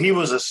 So he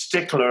was a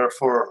stickler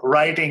for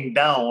writing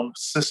down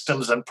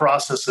systems and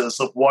processes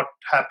of what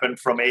happened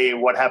from A,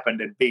 what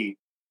happened at B.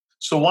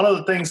 So one of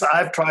the things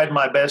I've tried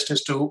my best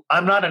is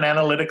I'm not an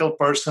analytical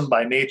person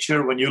by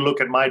nature. When you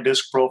look at my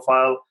DISC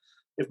profile,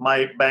 if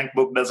my bank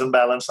book doesn't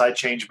balance, I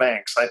change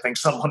banks. I think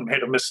someone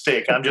made a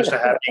mistake. I'm just a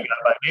happy guy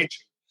by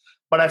nature.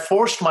 But I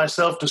forced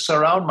myself to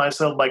surround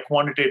myself by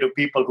quantitative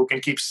people who can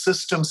keep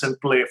systems in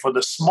play for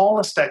the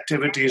smallest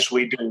activities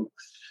we do.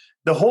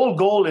 The whole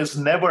goal is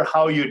never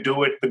how you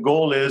do it. The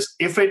goal is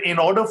in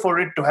order for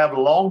it to have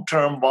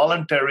long-term,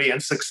 voluntary,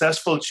 and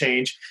successful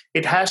change,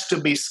 it has to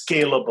be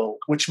scalable,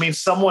 which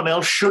means someone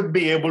else should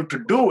be able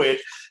to do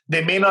it.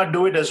 They may not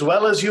do it as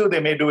well as you,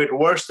 they may do it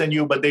worse than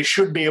you, but they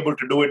should be able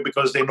to do it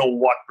because they know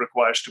what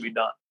requires to be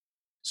done.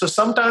 So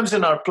sometimes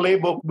in our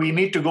playbook, we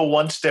need to go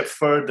one step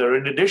further.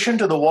 In addition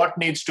to the what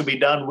needs to be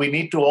done, we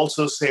need to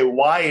also say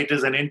why it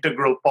is an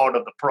integral part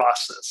of the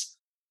process.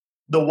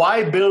 The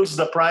why builds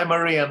the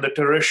primary and the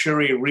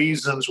tertiary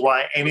reasons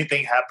why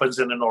anything happens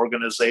in an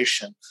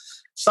organization.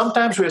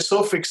 Sometimes we're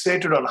so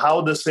fixated on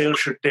how the sale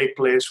should take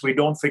place, we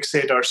don't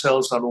fixate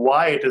ourselves on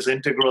why it is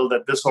integral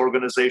that this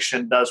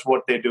organization does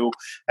what they do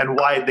and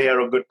why they are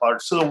a good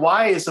part. So the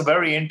why is a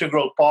very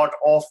integral part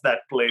of that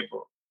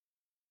playbook.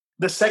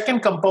 The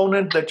second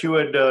component that you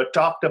had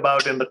talked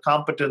about in the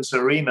competence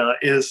arena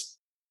is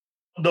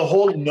the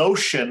whole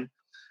notion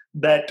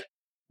that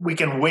we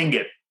can wing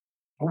it.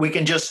 We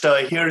can just,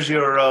 here's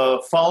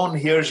your phone,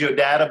 here's your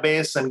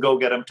database, and go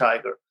get them,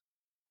 Tiger.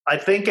 I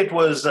think it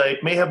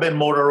may have been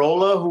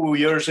Motorola who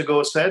years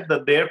ago said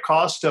that their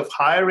cost of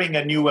hiring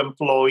a new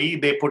employee,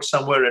 they put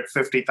somewhere at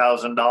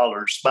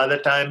 $50,000. By the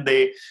time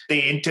the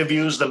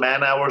interviews, the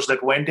man hours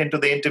that went into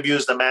the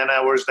interviews, the man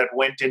hours that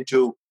went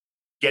into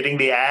getting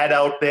the ad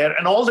out there,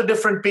 and all the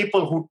different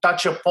people who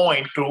touch a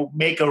point to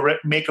make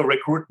a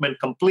recruitment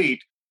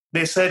complete,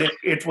 they said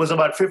it was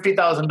about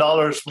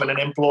 $50,000 when an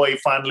employee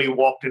finally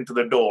walked into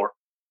the door.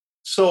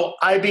 So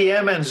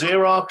IBM and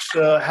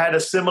Xerox had a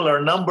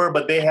similar number,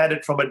 but they had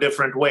it from a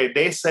different way.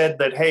 They said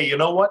that, hey, you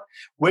know what?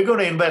 We're going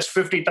to invest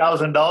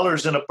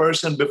 $50,000 in a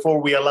person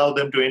before we allow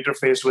them to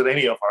interface with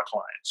any of our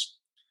clients.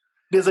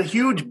 There's a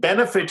huge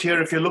benefit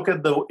here if you look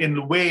at the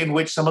way in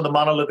which some of the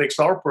monolithics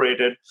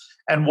operated.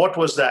 And what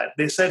was that?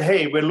 They said,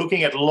 hey, we're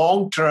looking at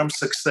long-term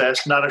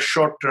success, not a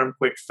short-term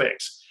quick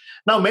fix.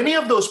 Now, many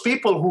of those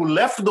people who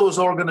left those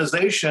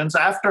organizations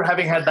after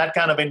having had that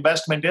kind of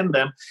investment in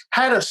them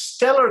had a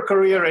stellar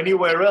career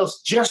anywhere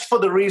else just for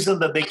the reason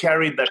that they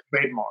carried that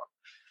trademark.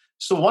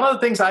 So one of the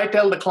things I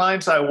tell the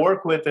clients I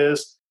work with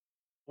is,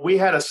 we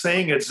had a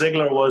saying at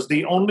Ziglar was,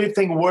 the only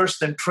thing worse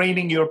than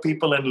training your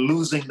people and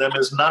losing them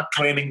is not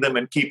training them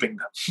and keeping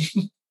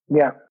them.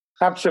 Yeah,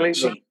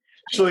 absolutely.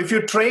 So if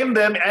you train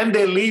them and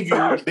they leave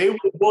you, they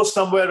will go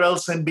somewhere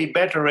else and be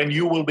better, and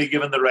you will be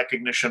given the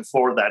recognition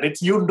for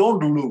that. You don't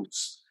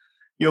lose.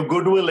 Your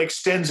goodwill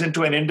extends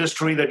into an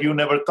industry that you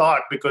never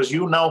thought, because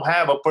you now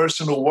have a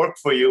person who worked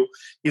for you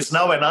is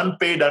now an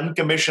unpaid,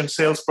 uncommissioned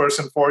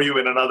salesperson for you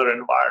in another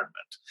environment.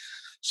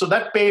 So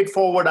that paid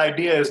forward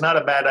idea is not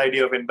a bad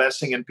idea of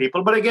investing in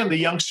people. But again, the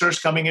youngsters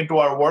coming into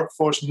our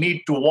workforce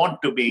need to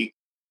want to be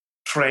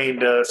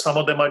trained. Some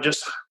of them are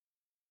just,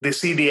 they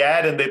see the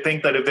ad and they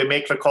think that if they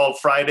make the call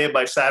Friday,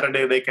 by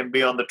Saturday, they can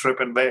be on the trip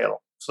in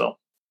Vail.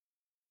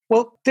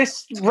 Well,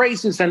 this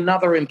raises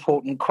another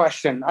important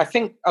question. I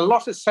think a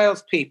lot of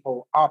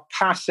salespeople are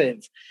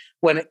passive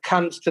when it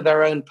comes to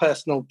their own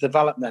personal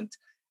development.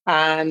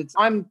 And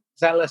I'm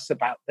zealous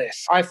about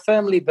this. I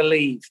firmly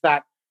believe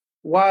that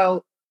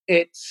while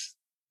it's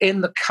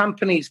in the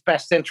company's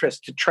best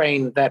interest to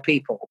train their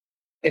people,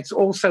 it's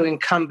also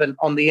incumbent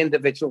on the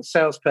individual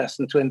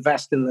salesperson to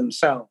invest in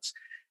themselves.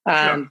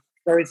 And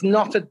there is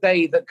not a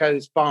day that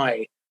goes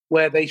by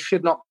where they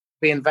should not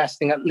be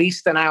investing at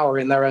least an hour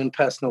in their own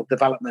personal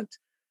development.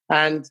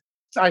 And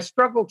I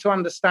struggle to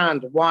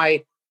understand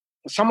why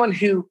someone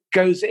who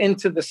goes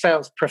into the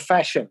sales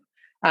profession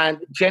and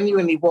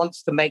genuinely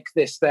wants to make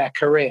this their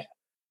career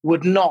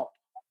would not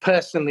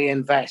personally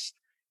invest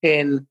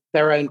in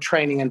their own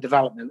training and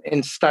development,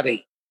 in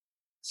study.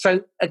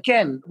 So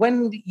again,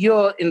 when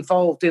you're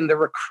involved in the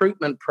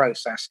recruitment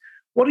process,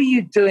 what are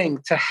you doing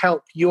to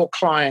help your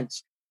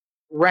clients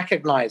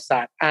recognize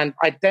that and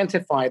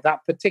identify that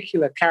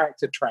particular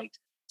character trait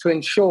to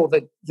ensure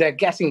that they're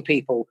getting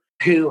people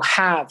who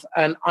have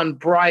an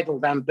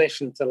unbridled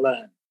ambition to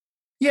learn?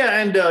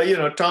 Yeah, and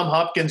Tom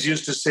Hopkins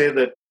used to say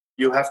that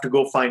you have to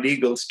go find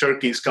eagles.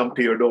 Turkeys come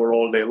to your door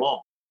all day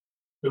long.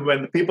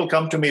 When people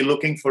come to me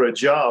looking for a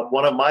job,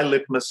 one of my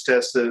litmus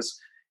tests is,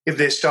 if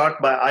they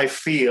start by I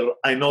feel,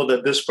 I know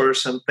that this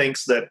person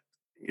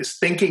is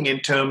thinking in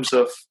terms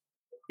of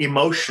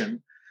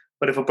emotion.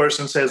 But if a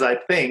person says I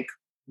think,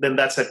 then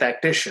that's a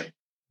tactician.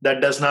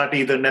 That does not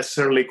either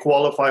necessarily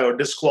qualify or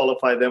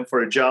disqualify them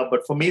for a job.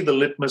 But for me, the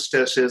litmus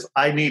test is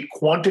I need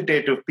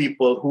quantitative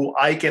people who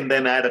I can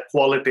then add a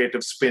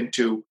qualitative spin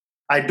to.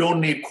 I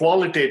don't need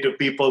qualitative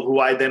people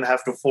who I then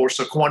have to force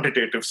a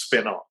quantitative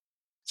spin on.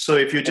 So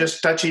if you're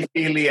just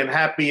touchy-feely and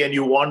happy and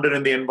you wander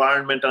in the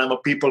environment, and I'm a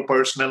people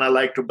person and I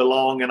like to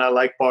belong and I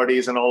like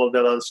parties and all of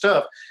that other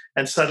stuff,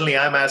 and suddenly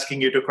I'm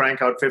asking you to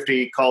crank out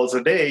 50 calls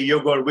a day,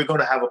 we're going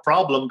to have a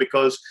problem,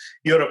 because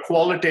you're a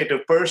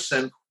qualitative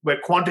person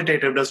where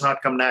quantitative does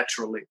not come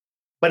naturally.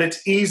 But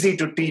it's easy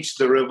to teach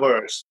the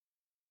reverse.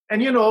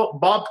 And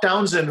Bob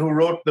Townsend, who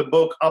wrote the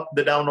book Up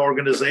the Down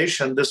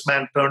Organization, this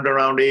man turned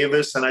around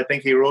Avis, and I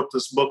think he wrote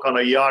this book on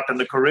a yacht in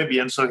the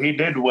Caribbean, so he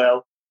did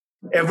well.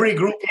 Every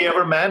group he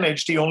ever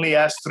managed, he only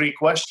asked 3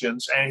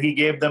 questions and he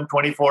gave them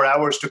 24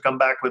 hours to come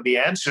back with the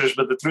answers.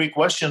 But the 3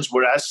 questions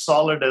were as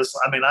solid as,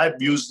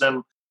 I've used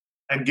them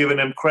and given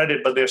him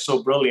credit, but they're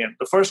so brilliant.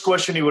 The first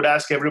question he would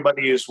ask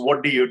everybody is,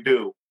 what do you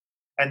do?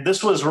 And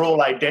this was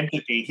role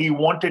identity. He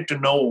wanted to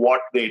know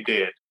what they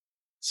did.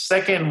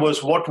 Second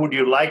was, what would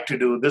you like to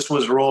do? This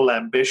was role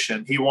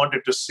ambition. He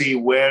wanted to see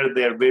where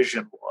their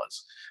vision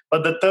was.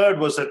 But the third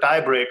was a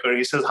tiebreaker.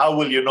 He says, how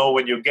will you know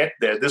when you get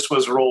there? This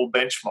was role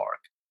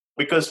benchmark.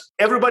 Because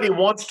everybody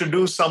wants to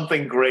do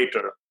something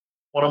greater.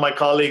 One of my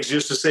colleagues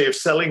used to say, if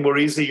selling were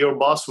easy, your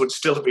boss would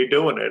still be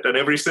doing it. And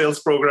every sales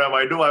program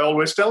I do, I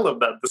always tell them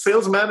that. The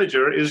sales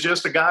manager is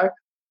just a guy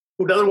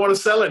who doesn't want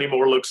to sell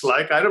anymore, looks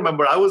like. I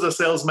remember I was a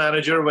sales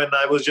manager when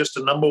I was just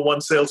a number 1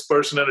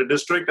 salesperson in a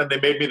district, and they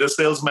made me the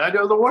sales manager.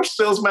 I was the worst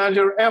sales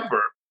manager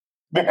ever.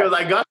 Because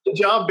I got the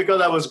job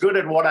because I was good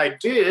at what I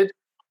did,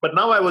 but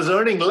now I was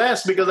earning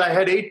less because I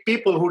had 8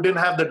 people who didn't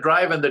have the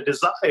drive and the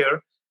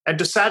desire. And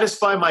to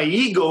satisfy my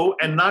ego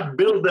and not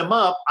build them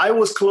up, I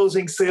was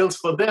closing sales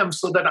for them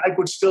so that I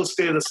could still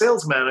stay the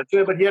sales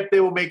manager, but yet they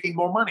were making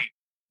more money.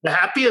 The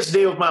happiest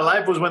day of my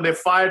life was when they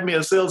fired me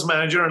as sales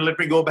manager and let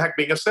me go back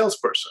being a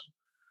salesperson.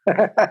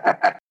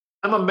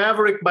 I'm a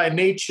maverick by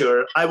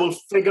nature. I will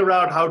figure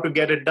out how to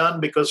get it done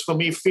because for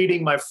me,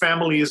 feeding my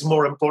family is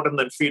more important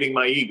than feeding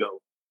my ego.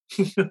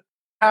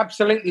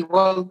 Absolutely.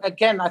 Well,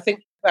 again, I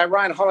think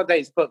Ryan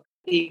Holiday's book,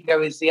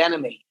 Ego is the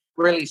Enemy,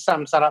 really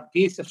sums that up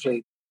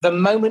beautifully. The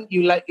moment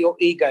you let your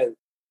ego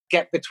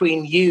get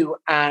between you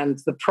and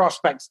the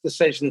prospect's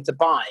decision to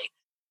buy,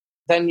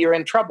 then you're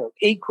in trouble.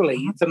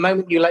 Equally, the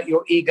moment you let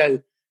your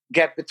ego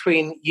get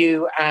between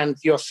you and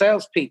your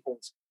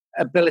salespeople's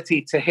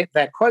ability to hit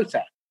their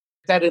quota,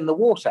 dead in the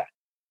water.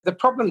 The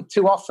problem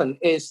too often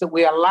is that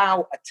we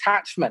allow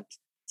attachment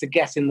to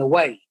get in the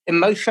way,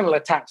 emotional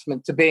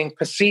attachment to being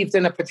perceived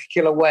in a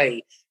particular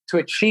way, to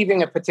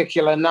achieving a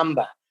particular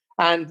number.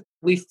 And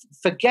we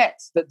forget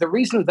that the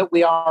reason that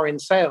we are in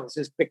sales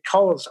is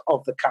because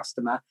of the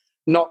customer,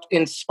 not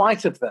in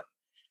spite of them.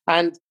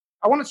 And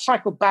I want to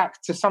cycle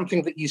back to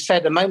something that you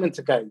said a moment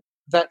ago,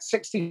 that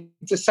 60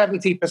 to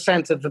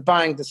 70% of the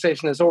buying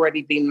decision has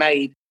already been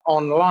made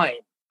online.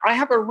 I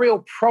have a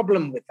real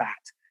problem with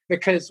that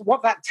because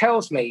what that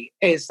tells me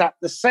is that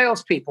the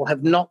salespeople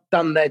have not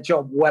done their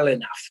job well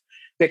enough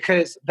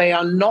because they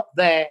are not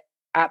there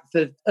at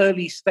the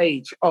early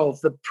stage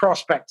of the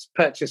prospect's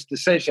purchase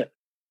decision.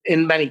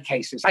 In many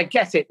cases, I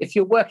get it. If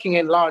you're working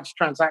in large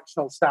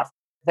transactional stuff,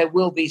 there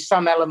will be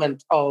some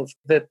element of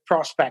the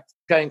prospect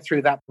going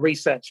through that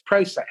research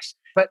process.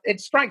 But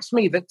it strikes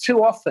me that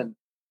too often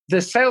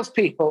the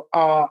salespeople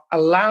are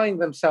allowing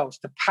themselves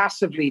to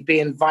passively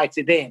be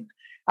invited in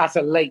at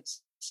a late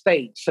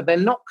stage. So they're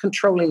not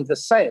controlling the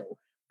sale.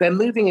 They're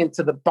moving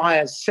into the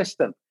buyer's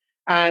system.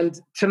 And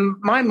to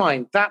my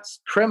mind, that's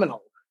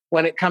criminal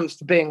when it comes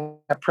to being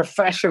a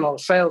professional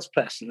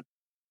salesperson.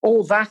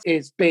 All that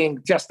is being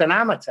just an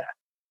amateur.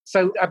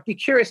 So I'd be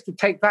curious to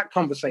take that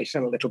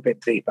conversation a little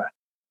bit deeper.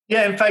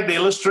 Yeah, in fact, the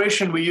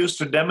illustration we used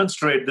to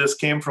demonstrate this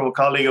came from a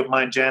colleague of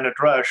mine, Janet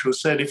Rush, who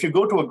said, if you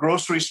go to a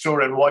grocery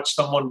store and watch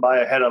someone buy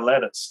a head of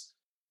lettuce,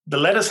 the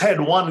lettuce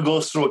head one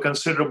goes through a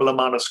considerable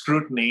amount of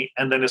scrutiny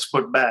and then is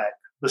put back.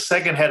 The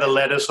second head of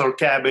lettuce or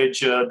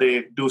cabbage,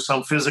 they do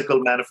some physical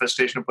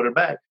manifestation and put it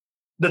back.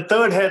 The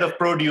third head of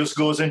produce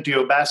goes into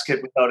your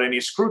basket without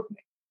any scrutiny.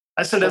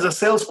 I said, as a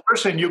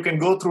salesperson, you can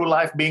go through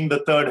life being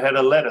the third head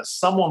of lettuce.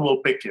 Someone will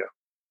pick you.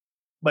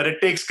 But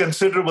it takes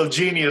considerable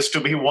genius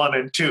to be 1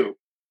 and 2.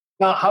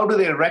 Now, how do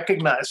they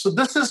recognize? So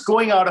this is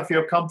going out of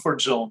your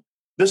comfort zone.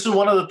 This is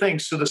one of the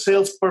things. So the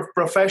sales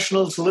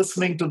professionals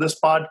listening to this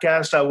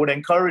podcast, I would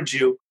encourage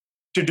you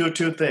to do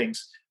 2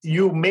 things.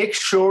 You make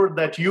sure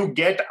that you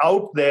get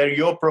out there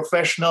your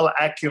professional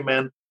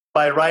acumen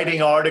by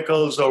writing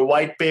articles or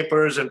white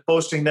papers and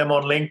posting them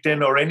on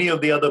LinkedIn or any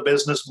of the other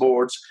business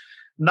boards.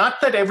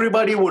 Not that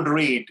everybody would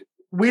read.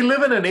 We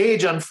live in an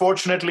age,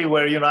 unfortunately,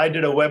 where, I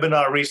did a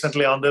webinar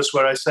recently on this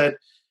where I said,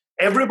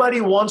 everybody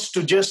wants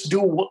to just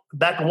do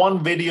that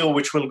one video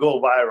which will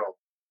go viral.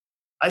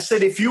 I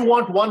said, if you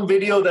want one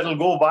video that'll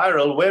go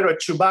viral, wear a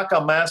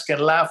Chewbacca mask and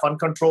laugh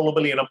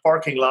uncontrollably in a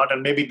parking lot,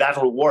 and maybe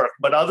that'll work.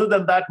 But other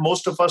than that,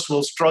 most of us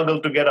will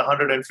struggle to get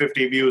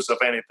 150 views of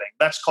anything.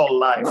 That's called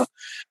life.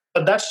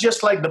 But that's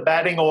just like the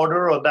batting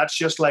order, or that's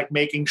just like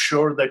making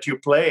sure that you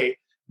play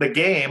the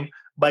game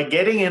by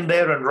getting in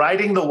there and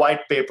writing the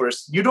white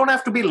papers. You don't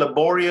have to be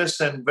laborious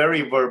and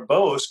very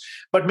verbose,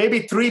 but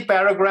maybe 3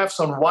 paragraphs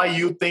on why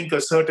you think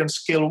a certain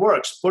skill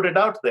works. Put it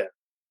out there.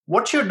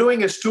 What you're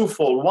doing is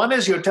twofold. One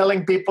is you're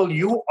telling people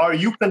you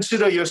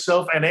consider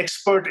yourself an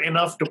expert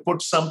enough to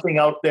put something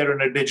out there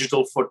in a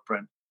digital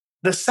footprint.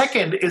 The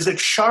second is it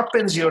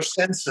sharpens your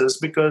senses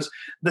because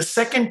the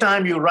second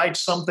time you write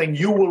something,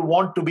 you will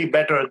want to be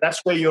better. That's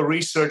where your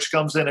research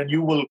comes in, and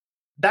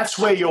that's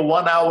where your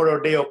 1 hour or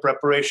day of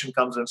preparation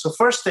comes in. So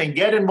first thing,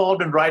 get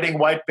involved in writing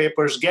white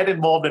papers, get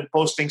involved in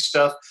posting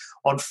stuff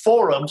on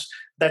forums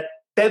that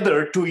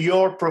tether to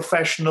your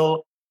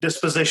professional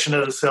disposition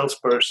as a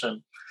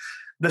salesperson.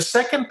 The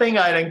second thing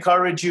I'd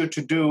encourage you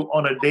to do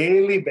on a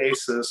daily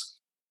basis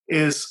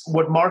is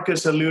what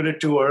Marcus alluded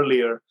to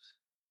earlier.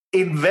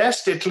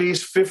 Invest at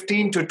least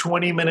 15 to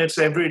 20 minutes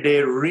every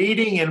day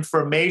reading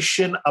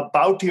information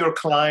about your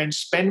clients,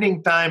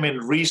 spending time in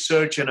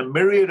research in a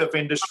myriad of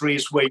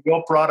industries where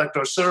your product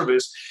or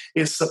service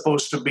is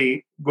supposed to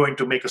be going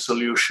to make a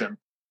solution.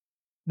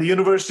 The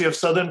University of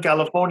Southern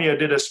California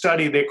did a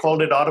study. They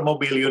called it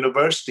Automobile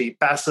University,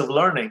 passive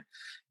learning.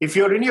 If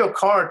you're in your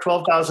car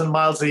 12,000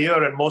 miles a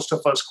year, and most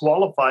of us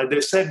qualify, they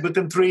said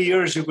within 3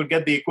 years, you could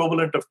get the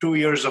equivalent of 2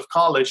 years of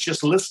college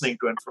just listening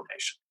to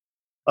information.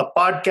 A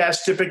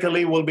podcast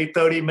typically will be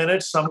 30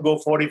 minutes. Some go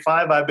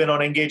 45. I've been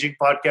on engaging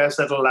podcasts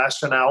that will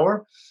last an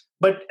hour.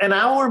 But an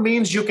hour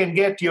means you can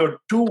get your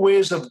 2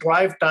 ways of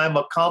drive time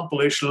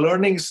accomplished,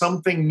 learning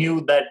something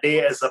new that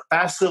day as a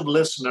passive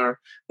listener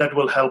that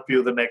will help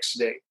you the next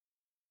day.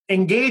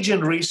 Engage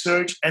in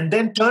research and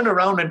then turn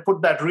around and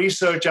put that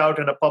research out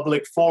in a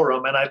public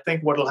forum. And I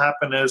think what will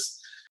happen is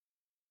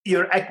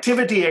your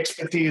activity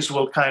expertise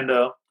will kind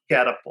of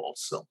catapult.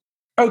 So,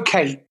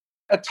 okay,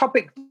 a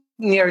topic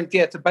near and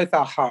dear to both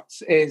our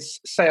hearts is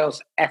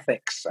sales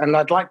ethics. And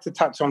I'd like to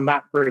touch on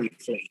that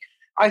briefly.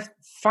 I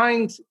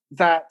find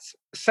that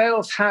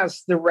sales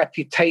has the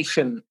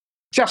reputation,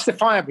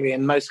 justifiably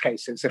in most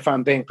cases, if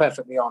I'm being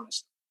perfectly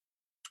honest,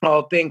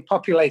 of being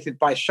populated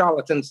by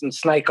charlatans and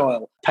snake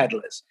oil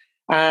peddlers.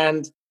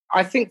 And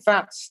I think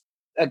that's,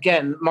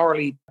 again,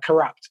 morally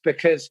corrupt,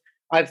 because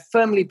I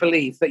firmly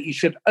believe that you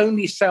should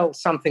only sell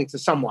something to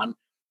someone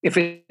if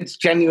it's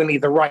genuinely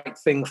the right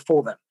thing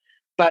for them.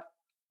 But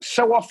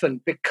so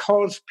often,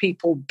 because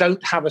people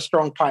don't have a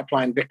strong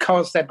pipeline,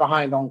 because they're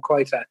behind on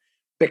quota,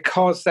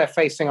 because they're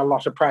facing a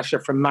lot of pressure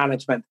from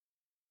management,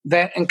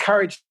 they're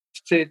encouraged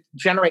to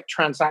generate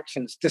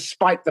transactions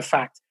despite the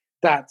fact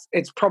that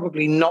it's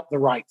probably not the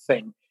right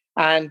thing.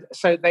 And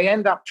so they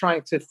end up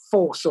trying to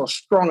force or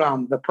strong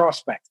arm the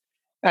prospect.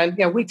 And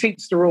we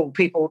teach the rule,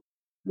 people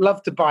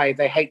love to buy,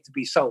 they hate to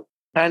be sold.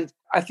 And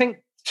I think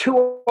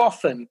too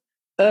often,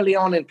 early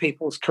on in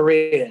people's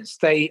careers,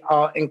 they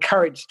are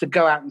encouraged to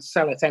go out and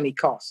sell at any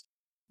cost.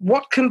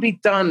 What can be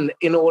done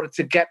in order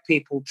to get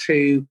people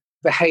to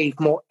behave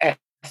more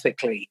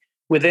ethically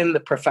within the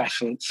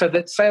profession so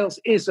that sales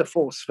is a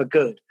force for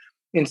good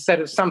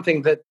instead of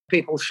something that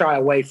people shy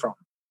away from?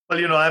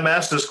 Well, I'm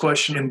asked this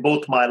question in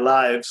both my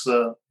lives.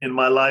 In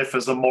my life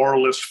as a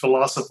moralist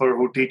philosopher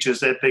who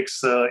teaches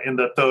ethics in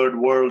the third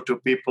world to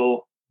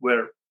people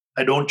where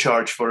I don't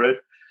charge for it.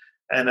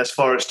 And as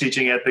far as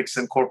teaching ethics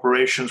in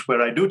corporations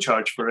where I do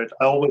charge for it,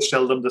 I always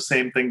tell them the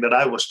same thing that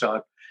I was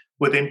taught.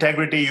 With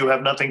integrity, you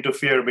have nothing to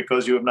fear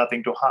because you have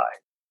nothing to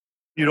hide.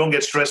 You don't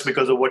get stressed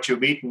because of what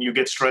you've eaten. You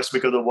get stressed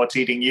because of what's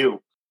eating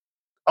you.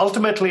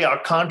 Ultimately, our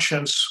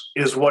conscience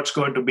is what's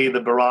going to be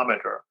the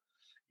barometer.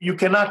 You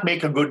cannot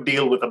make a good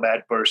deal with a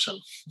bad person.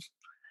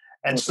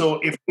 And so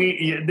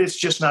it's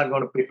just not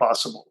going to be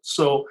possible.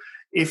 So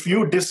if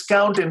you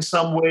discount in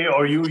some way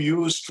or you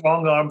use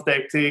strong arm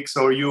tactics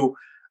or you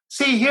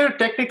see here,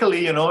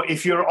 technically,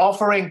 if you're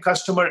offering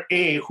customer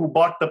A who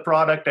bought the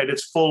product at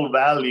its full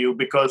value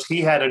because he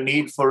had a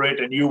need for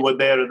it and you were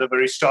there at the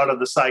very start of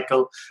the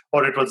cycle,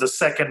 or it was the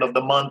second of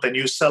the month and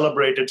you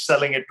celebrated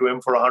selling it to him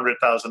for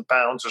 100,000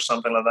 pounds or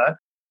something like that.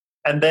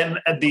 And then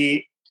at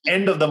the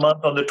end of the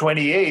month on the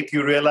 28th,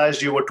 you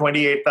realized you were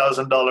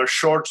 $28,000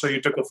 short. So you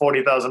took a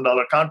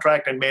 $40,000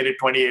 contract and made it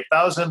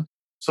 $28,000.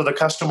 So the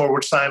customer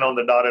would sign on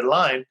the dotted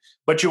line,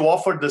 but you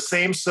offered the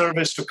same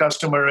service to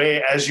customer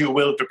A as you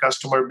will to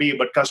customer B,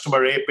 but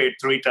customer A paid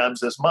 3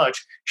 times as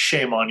much.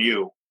 Shame on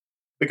you,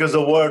 because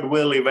the word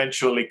will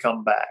eventually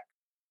come back.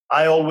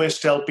 I always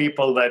tell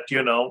people that,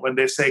 when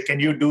they say,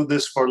 can you do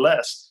this for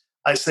less?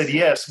 I said,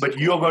 yes, but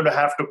you're going to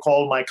have to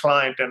call my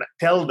client and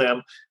tell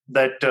them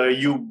that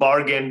you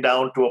bargained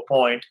down to a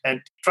point and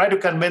try to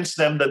convince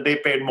them that they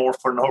paid more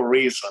for no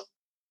reason.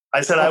 I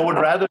said, I would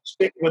rather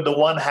stick with the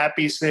one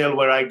happy sale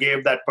where I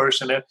gave that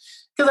person it.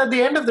 Because at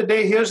the end of the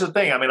day, here's the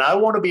thing. I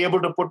want to be able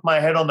to put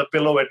my head on the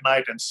pillow at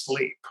night and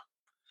sleep.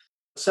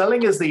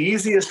 Selling is the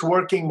easiest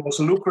working, most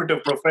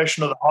lucrative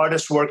profession, the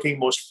hardest working,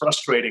 most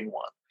frustrating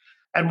one.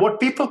 And what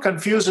people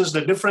confuse is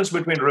the difference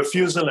between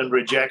refusal and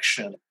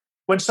rejection.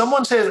 When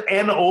someone says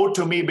NO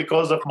to me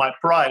because of my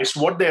price,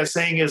 what they're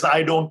saying is,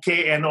 I don't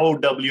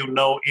KNOW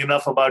know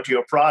enough about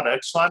your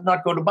product, so I'm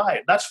not going to buy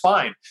it. That's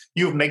fine.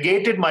 You've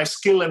negated my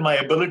skill and my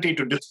ability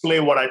to display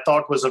what I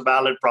thought was a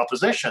valid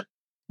proposition.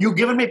 You've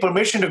given me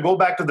permission to go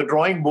back to the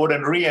drawing board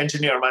and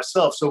re-engineer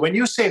myself. So when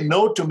you say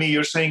no to me,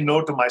 you're saying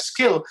no to my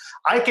skill.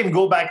 I can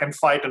go back and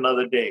fight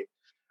another day.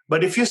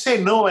 But if you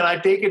say no and I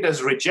take it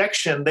as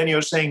rejection, then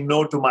you're saying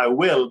no to my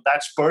will.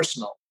 That's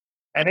personal.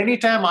 And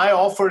anytime I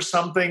offer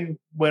something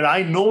where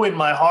I know in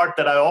my heart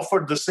that I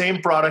offered the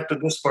same product to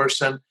this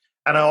person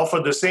and I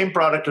offered the same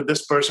product to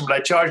this person, but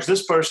I charge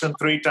this person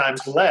 3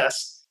 times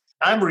less,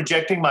 I'm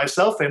rejecting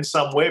myself in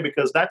some way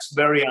because that's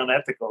very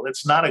unethical.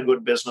 It's not a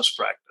good business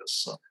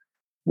practice. So.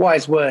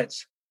 Wise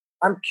words.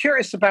 I'm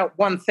curious about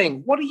one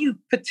thing. What are you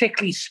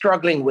particularly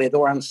struggling with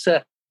or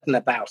uncertain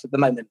about at the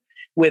moment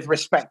with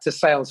respect to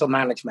sales or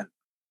management?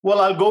 Well,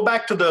 I'll go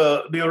back to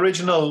the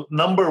original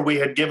number we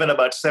had given,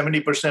 about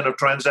 70% of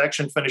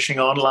transaction finishing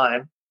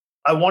online.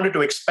 I wanted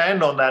to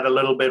expand on that a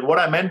little bit. What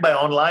I meant by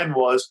online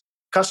was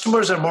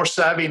customers are more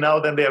savvy now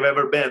than they have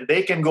ever been.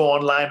 They can go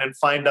online and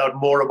find out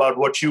more about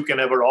what you can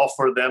ever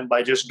offer them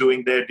by just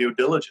doing their due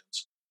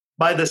diligence.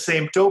 By the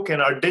same token,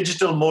 our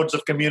digital modes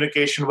of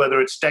communication, whether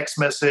it's text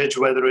message,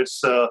 whether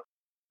it's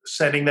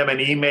sending them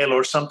an email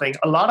or something,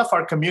 a lot of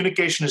our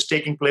communication is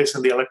taking place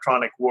in the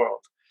electronic world.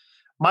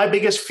 My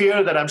biggest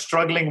fear that I'm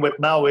struggling with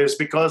now is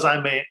because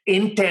I'm an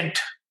intent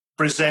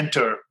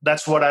presenter.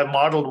 That's what I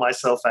modeled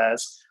myself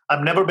as.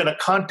 I've never been a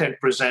content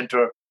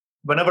presenter.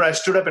 Whenever I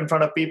stood up in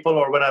front of people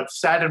or when I've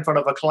sat in front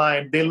of a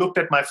client, they looked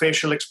at my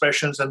facial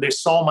expressions and they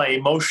saw my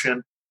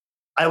emotion.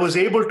 I was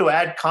able to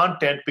add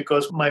content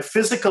because my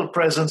physical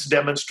presence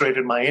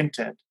demonstrated my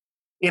intent.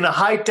 In a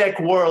high-tech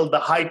world, the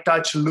high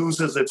touch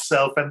loses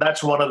itself. And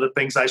that's one of the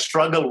things I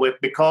struggle with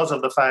because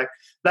of the fact.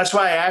 That's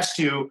why I asked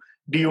you,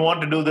 do you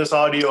want to do this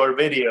audio or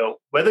video?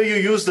 Whether you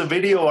use the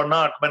video or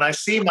not, when I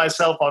see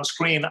myself on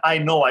screen, I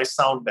know I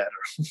sound better.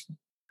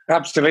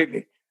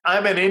 Absolutely.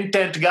 I'm an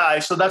intent guy,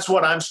 so that's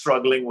what I'm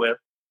struggling with.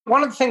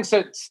 One of the things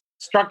that's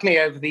struck me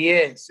over the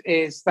years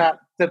is that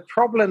the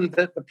problem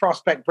that the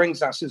prospect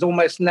brings us is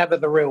almost never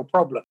the real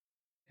problem.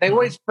 They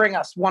always bring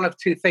us one of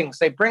two things.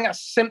 They bring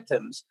us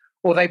symptoms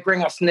or they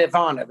bring us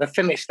nirvana, the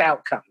finished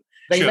outcome.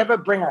 They never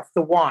bring us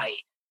the why,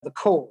 the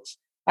cause.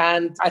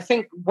 And I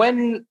think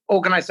when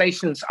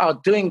organizations are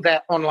doing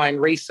their online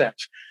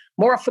research,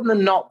 more often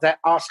than not, they're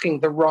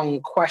asking the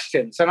wrong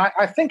questions. And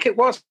I think it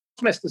was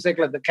Mr.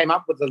 Ziegler that came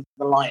up with the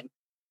line,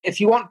 if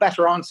you want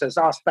better answers,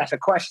 ask better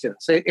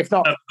questions. If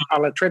not,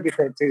 I'll attribute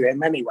it to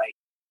him anyway.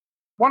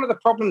 One of the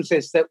problems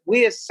is that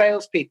we as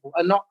salespeople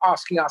are not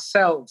asking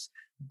ourselves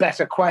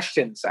better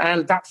questions.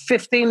 And that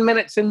 15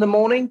 minutes in the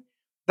morning,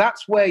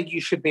 that's where you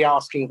should be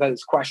asking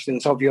those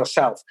questions of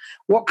yourself.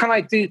 What can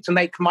I do to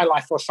make my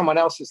life or someone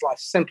else's life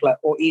simpler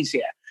or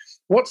easier?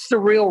 What's the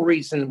real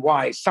reason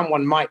why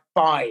someone might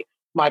buy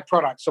my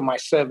products or my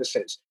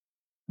services?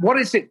 What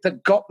is it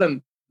that got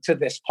them to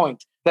this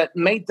point that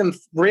made them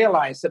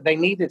realize that they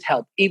needed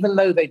help, even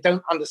though they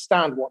don't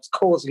understand what's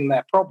causing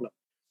their problem?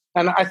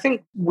 And I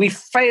think we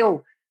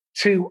fail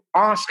to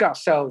ask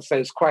ourselves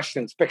those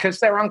questions because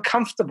they're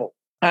uncomfortable.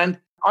 And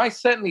I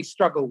certainly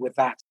struggle with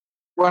that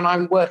when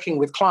I'm working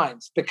with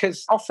clients,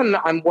 because often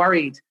I'm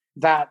worried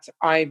that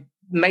I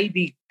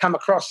maybe come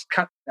across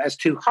as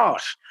too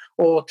harsh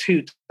or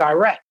too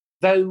direct.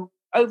 Though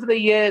over the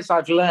years,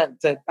 I've learned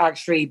that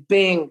actually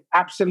being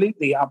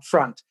absolutely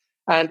upfront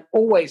and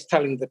always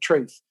telling the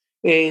truth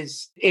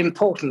is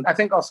important. I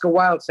think Oscar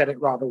Wilde said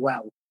it rather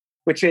well,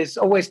 which is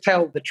always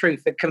tell the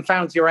truth. It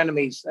confounds your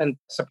enemies and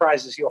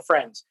surprises your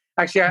friends.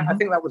 Actually, I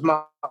think that was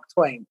Mark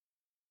Twain.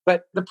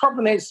 But the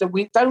problem is that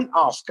we don't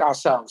ask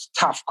ourselves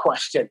tough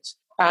questions.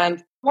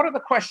 And what are the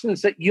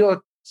questions that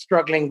you're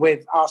struggling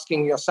with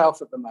asking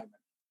yourself at the moment?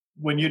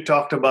 When you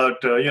talked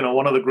about,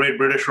 one of the great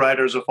British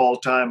writers of all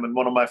time, and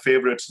one of my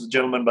favorites is a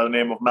gentleman by the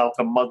name of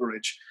Malcolm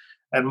Muggeridge.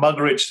 And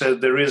Muggeridge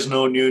said, there is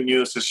no new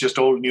news. It's just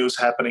old news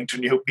happening to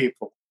new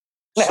people.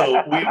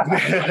 So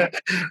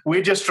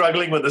we're just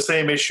struggling with the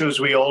same issues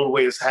we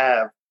always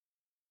have.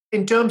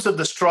 In terms of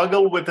the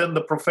struggle within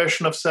the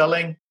profession of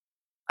selling,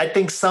 I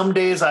think some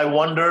days I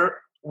wonder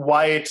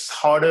why it's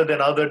harder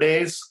than other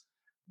days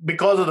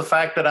because of the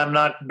fact that I'm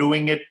not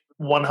doing it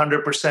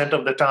 100%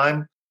 of the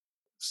time.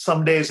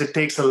 Some days it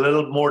takes a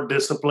little more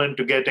discipline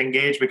to get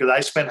engaged because I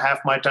spend half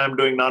my time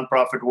doing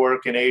nonprofit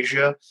work in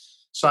Asia.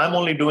 So I'm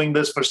only doing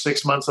this for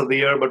 6 months of the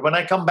year. But when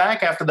I come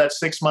back after that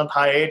 6-month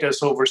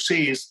hiatus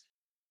overseas,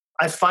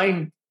 I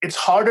find it's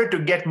harder to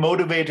get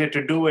motivated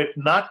to do it,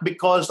 not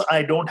because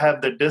I don't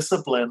have the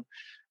discipline,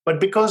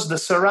 but because the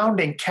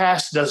surrounding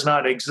cast does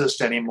not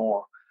exist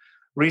anymore.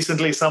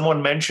 Recently,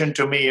 someone mentioned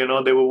to me,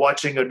 they were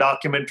watching a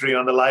documentary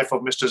on the life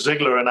of Mr.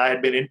 Ziegler, and I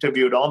had been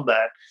interviewed on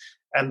that.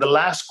 And the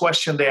last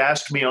question they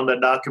asked me on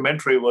that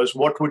documentary was,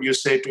 what would you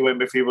say to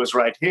him if he was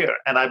right here?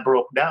 And I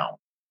broke down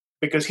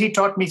because he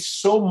taught me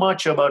so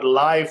much about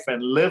life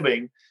and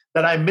living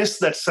that I missed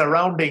that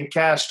surrounding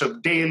cast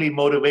of daily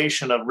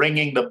motivation of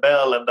ringing the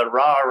bell and the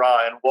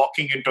rah-rah and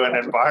walking into an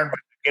environment,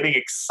 getting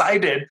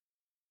excited.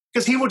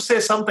 Because he would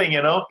say something,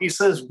 he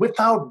says,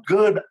 without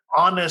good,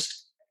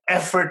 honest,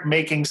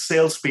 effort-making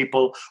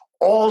salespeople,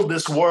 all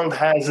this world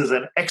has is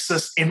an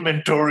excess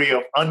inventory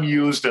of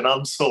unused and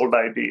unsold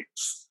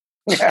ideas.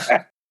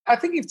 I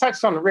think you've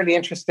touched on a really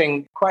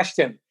interesting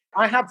question.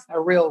 I have a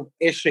real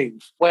issue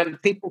when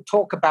people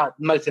talk about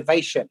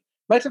motivation.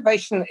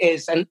 Motivation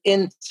is an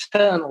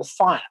internal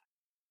fire.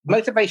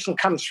 Motivation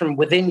comes from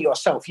within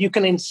yourself. You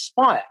can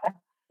inspire,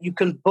 you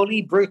can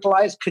bully,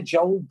 brutalize,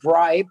 cajole,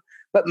 bribe,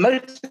 but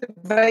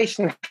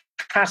motivation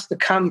has to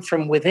come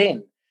from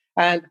within.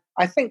 And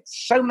I think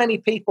so many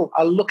people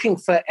are looking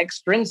for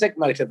extrinsic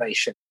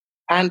motivation,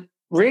 and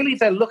really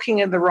they're looking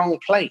in the wrong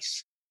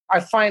place. I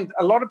find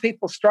a lot of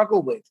people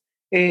struggle with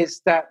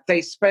is that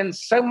they spend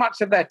so much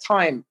of their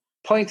time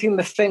pointing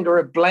the finger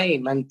of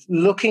blame and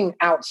looking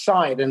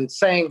outside and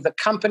saying the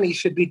company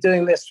should be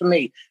doing this for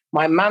me,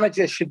 my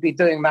manager should be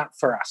doing that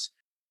for us.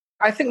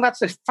 I think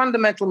that's a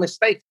fundamental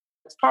mistake.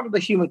 It's part of the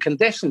human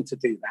condition to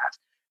do that,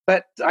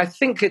 but I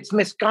think it's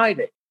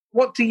misguided.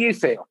 What do you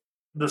feel?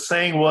 The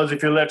saying was,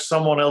 if you let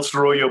someone else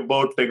row your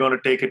boat, they're going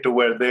to take it to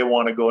where they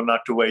want to go, not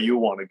to where you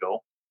want to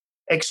go.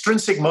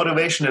 Extrinsic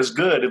motivation is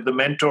good if the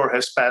mentor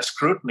has passed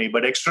scrutiny,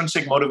 but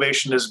extrinsic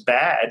motivation is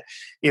bad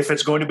if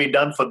it's going to be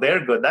done for their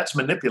good. That's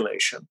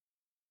manipulation.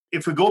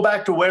 If we go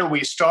back to where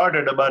we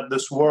started about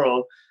this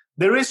world,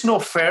 there is no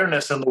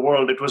fairness in the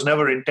world. It was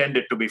never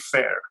intended to be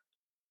fair.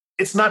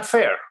 It's not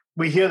fair.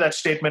 We hear that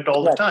statement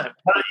all the time.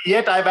 But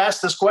yet I've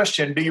asked this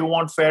question, do you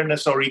want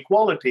fairness or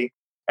equality?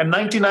 And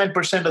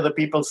 99% of the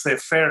people say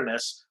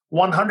fairness.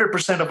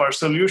 100% of our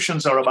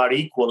solutions are about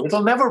equal.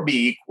 It'll never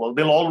be equal.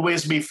 There'll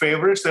always be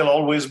favorites. There'll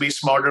always be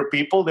smarter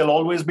people. There'll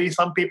always be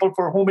some people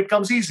for whom it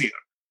comes easier.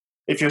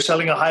 If you're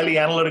selling a highly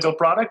analytical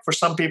product, for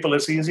some people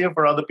it's easier,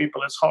 for other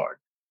people it's hard.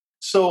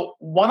 So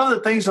one of the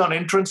things on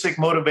intrinsic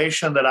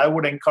motivation that I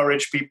would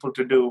encourage people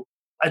to do,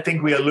 I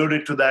think we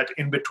alluded to that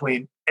in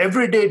between.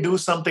 Every day do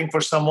something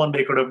for someone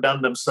they could have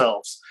done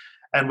themselves.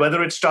 And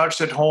whether it starts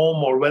at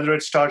home or whether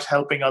it starts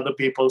helping other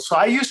people. So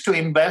I used to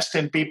invest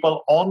in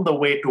people on the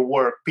way to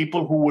work,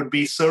 people who would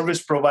be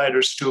service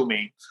providers to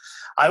me.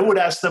 I would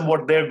ask them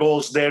what their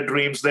goals, their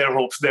dreams, their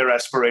hopes, their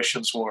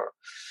aspirations were.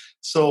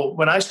 So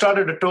when I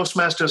started a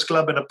Toastmasters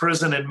club in a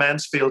prison in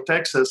Mansfield,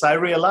 Texas, I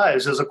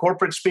realized as a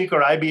corporate speaker,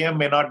 IBM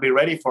may not be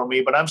ready for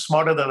me, but I'm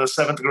smarter than a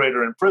seventh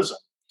grader in prison.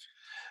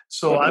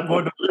 So I'm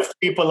going to lift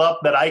people up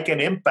that I can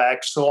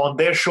impact. So on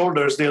their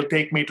shoulders, they'll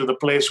take me to the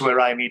place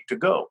where I need to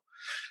go.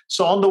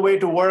 So on the way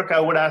to work,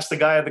 I would ask the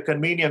guy at the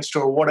convenience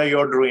store, what are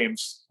your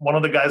dreams? One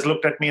of the guys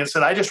looked at me and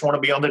said, I just want to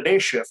be on the day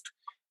shift.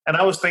 And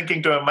I was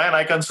thinking to him, man,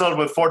 I consult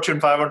with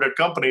Fortune 500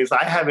 companies.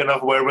 I have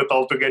enough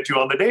wherewithal to get you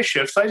on the day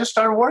shift. So I just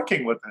started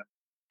working with him.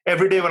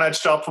 Every day when I'd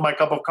stop for my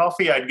cup of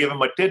coffee, I'd give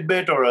him a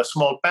tidbit or a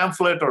small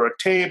pamphlet or a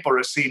tape or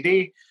a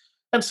CD.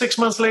 And 6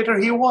 months later,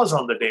 he was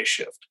on the day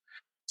shift.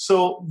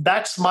 So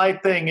that's my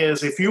thing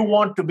is if you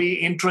want to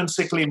be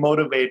intrinsically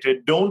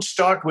motivated, don't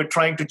start with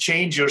trying to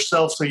change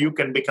yourself so you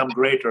can become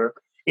greater.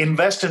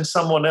 Invest in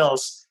someone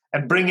else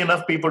and bring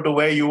enough people to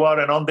where you are,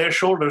 and on their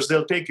shoulders,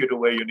 they'll take you to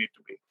where you need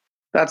to be.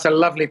 That's a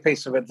lovely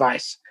piece of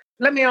advice.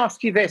 Let me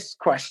ask you this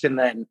question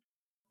then.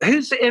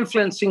 Who's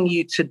influencing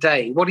you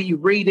today? What are you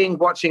reading,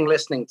 watching,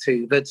 listening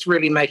to that's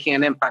really making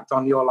an impact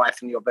on your life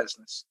and your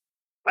business?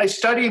 I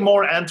study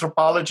more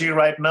anthropology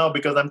right now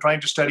because I'm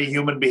trying to study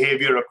human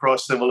behavior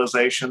across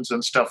civilizations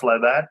and stuff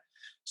like that.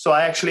 So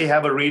I actually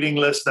have a reading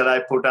list that I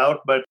put out.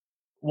 But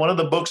one of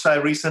the books I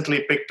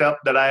recently picked up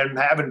that I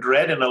haven't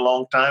read in a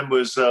long time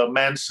was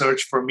Man's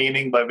Search for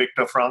Meaning by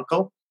Viktor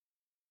Frankl.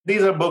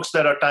 These are books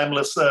that are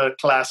timeless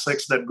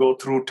classics that go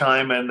through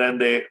time and then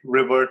they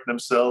revert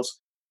themselves.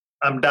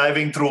 I'm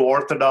diving through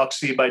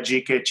Orthodoxy by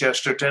G.K.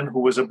 Chesterton, who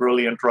was a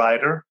brilliant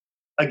writer.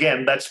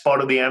 Again, that's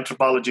part of the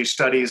anthropology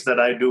studies that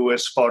I do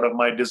as part of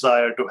my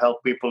desire to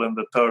help people in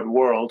the third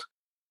world.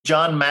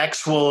 John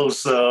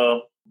Maxwell's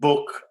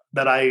book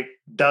that I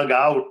dug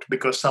out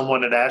because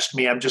someone had asked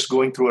me, I'm just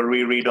going through a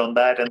reread on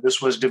that. And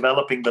this was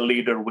Developing the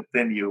Leader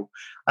Within You.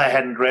 I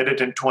hadn't read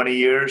it in 20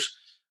 years,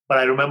 but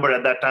I remember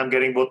at that time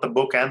getting both the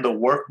book and the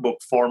workbook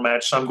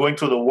format. So I'm going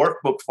through the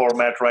workbook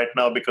format right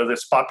now because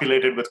it's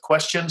populated with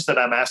questions that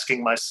I'm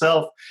asking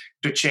myself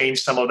to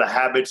change some of the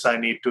habits I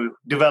need to.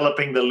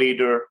 Developing the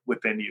Leader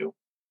Within You.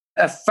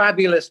 A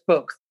fabulous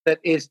book that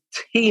is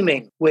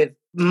teeming with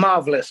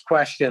marvelous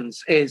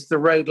questions is The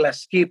Road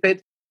Less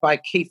Stupid by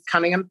Keith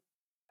Cunningham.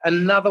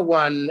 Another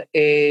one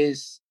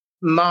is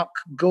Mark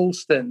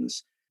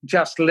Goulston's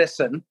Just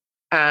Listen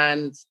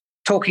and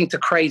Talking to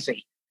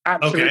Crazy.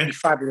 Absolutely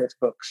fabulous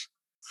books.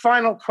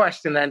 Final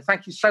question then.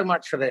 Thank you so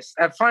much for this.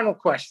 Final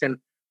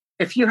question.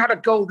 If you had a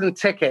golden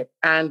ticket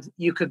and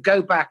you could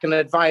go back and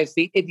advise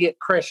the idiot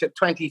Krish at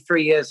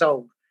 23 years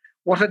old,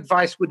 what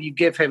advice would you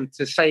give him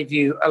to save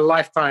you a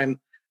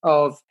lifetime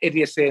of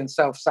idiocy and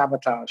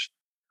self-sabotage?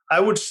 I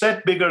would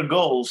set bigger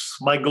goals.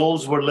 My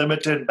goals were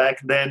limited back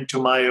then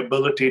to my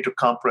ability to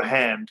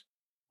comprehend.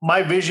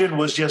 My vision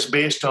was just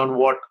based on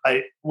what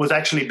I was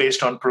actually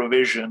based on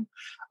provision.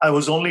 I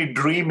was only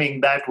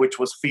dreaming that which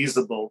was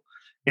feasible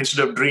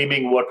instead of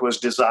dreaming what was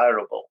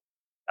desirable.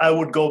 I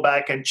would go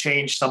back and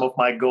change some of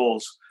my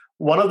goals.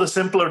 One of the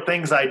simpler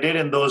things I did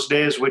in those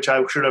days, which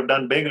I should have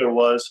done bigger,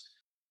 was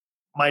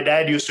my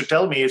dad used to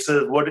tell me, he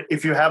said, "What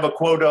if you have a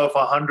quota of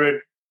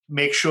 100,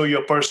 make sure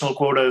your personal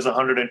quota is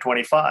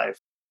 125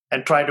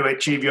 and try to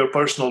achieve your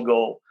personal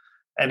goal.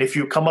 And if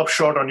you come up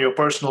short on your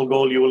personal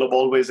goal, you will have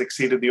always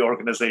exceeded the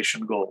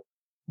organization goal."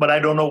 But I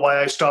don't know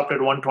why I stopped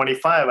at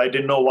 125. I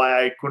didn't know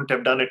why I couldn't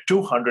have done it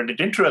 200. It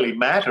didn't really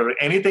matter.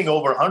 Anything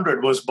over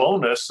 100 was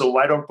bonus, so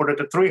why don't put it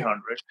to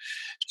 300?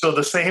 So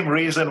the same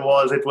reason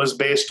was it was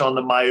based on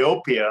the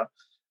myopia.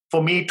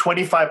 For me,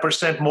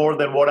 25% more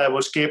than what I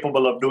was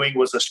capable of doing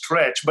was a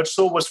stretch, but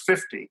so was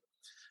 50.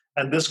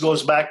 And this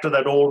goes back to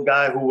that old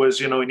guy who was,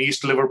 in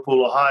East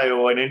Liverpool,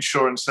 Ohio, an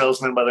insurance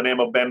salesman by the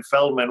name of Ben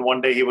Feldman. One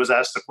day he was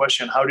asked the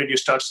question, how did you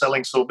start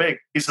selling so big?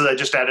 He says, I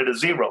just added a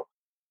zero.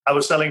 I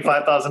was selling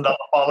 $5,000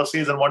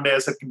 policies. And one day I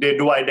said,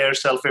 do I dare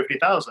sell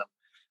 50,000?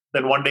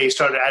 Then one day he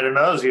started adding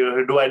another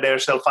zero. Do I dare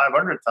sell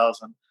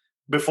 500,000?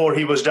 Before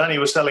he was done, he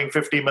was selling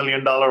 $50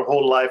 million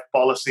whole life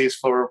policies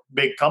for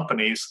big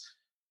companies.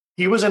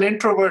 He was an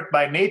introvert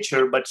by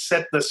nature, but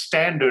set the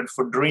standard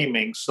for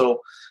dreaming. So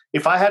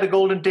if I had a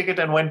golden ticket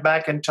and went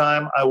back in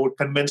time, I would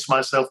convince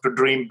myself to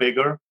dream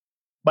bigger.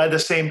 By the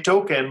same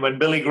token, when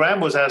Billy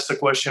Graham was asked the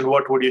question,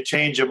 what would you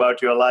change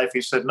about your life?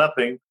 He said,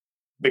 nothing,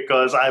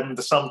 because I'm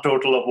the sum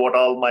total of what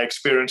all my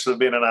experience has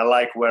been, and I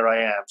like where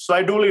I am. So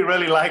I do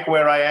really like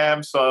where I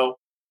am. So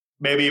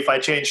maybe if I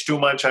change too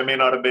much, I may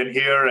not have been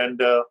here,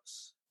 and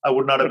I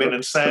would not have been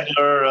in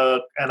Sandler,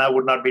 and I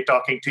would not be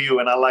talking to you,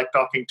 and I like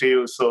talking to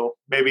you. So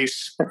maybe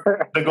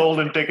the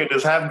golden ticket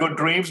is have good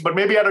dreams, but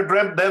maybe I'd have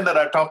dreamt then that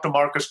I'd talk to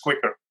Marcus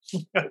quicker.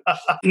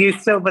 You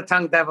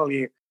silver-tongued devil,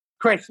 you.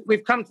 Chris,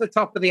 we've come to the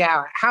top of the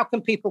hour. How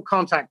can people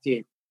contact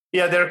you?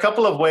 Yeah, there are a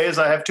couple of ways.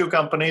 I have two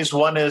companies.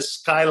 One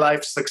is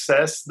SkyLife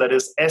Success, that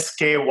is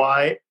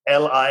SKYLIFE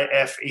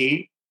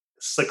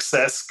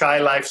Success,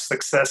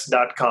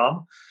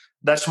 skylifesuccess.com.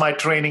 That's my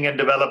training and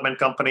development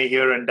company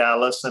here in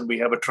Dallas, and we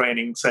have a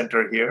training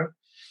center here.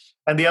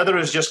 And the other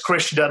is just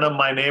Krish Dunham,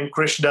 my name.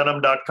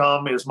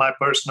 KrishDunham.com is my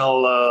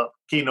personal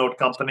keynote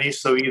company,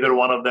 so either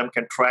one of them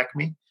can track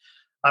me.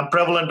 I'm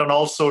prevalent on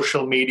all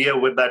social media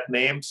with that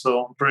name,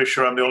 so I'm pretty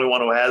sure I'm the only one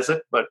who has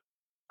it, but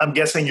I'm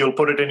guessing you'll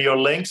put it in your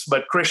links.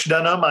 But Krish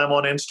Dunham, I'm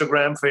on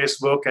Instagram,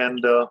 Facebook,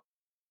 and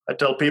I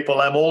tell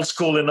people I'm old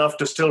school enough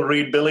to still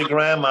read Billy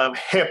Graham. I'm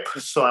hip,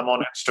 so I'm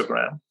on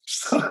Instagram.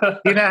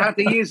 You know how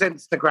to use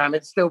Instagram.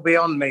 It's still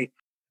beyond me.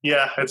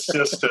 Yeah, it's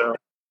just,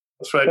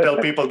 that's why I tell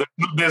people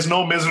there's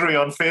no misery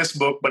on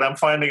Facebook, but I'm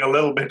finding a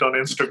little bit on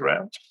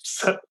Instagram.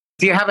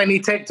 Do you have any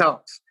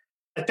TikToks?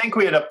 I think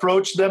we had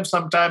approached them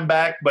some time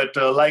back, but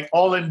like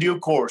all in due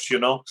course,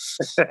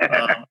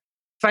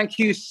 Thank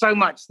you so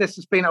much. This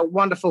has been a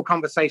wonderful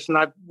conversation.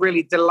 I'm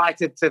really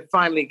delighted to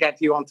finally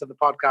get you onto the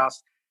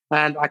podcast,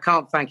 and I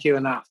can't thank you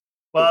enough.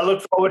 Well, I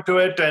look forward to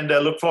it, and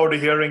look forward to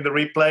hearing the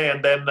replay.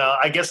 And then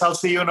I guess I'll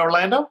see you in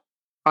Orlando.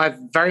 I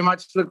very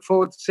much look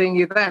forward to seeing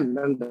you then.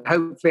 And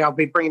hopefully I'll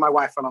be bringing my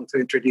wife along to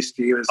introduce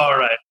to you as well. All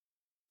right.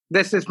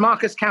 This is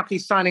Marcus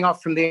Cauchi signing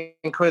off from the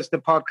Inquisitor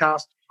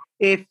podcast.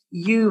 If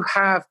you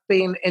have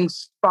been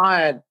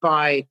inspired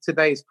by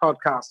today's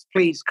podcast,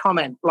 please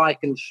comment, like,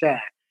 and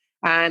share.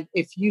 And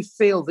if you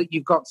feel that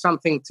you've got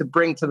something to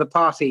bring to the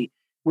party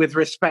with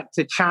respect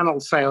to channel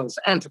sales,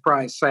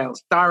 enterprise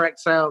sales, direct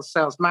sales,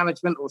 sales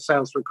management, or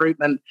sales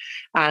recruitment,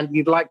 and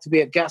you'd like to be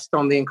a guest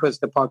on the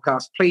Inquisitor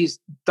podcast, please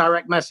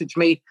direct message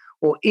me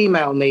or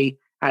email me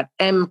at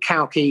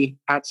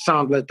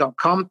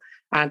mcauchi@sandler.com.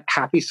 And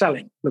happy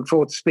selling. Look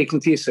forward to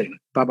speaking to you soon.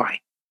 Bye-bye.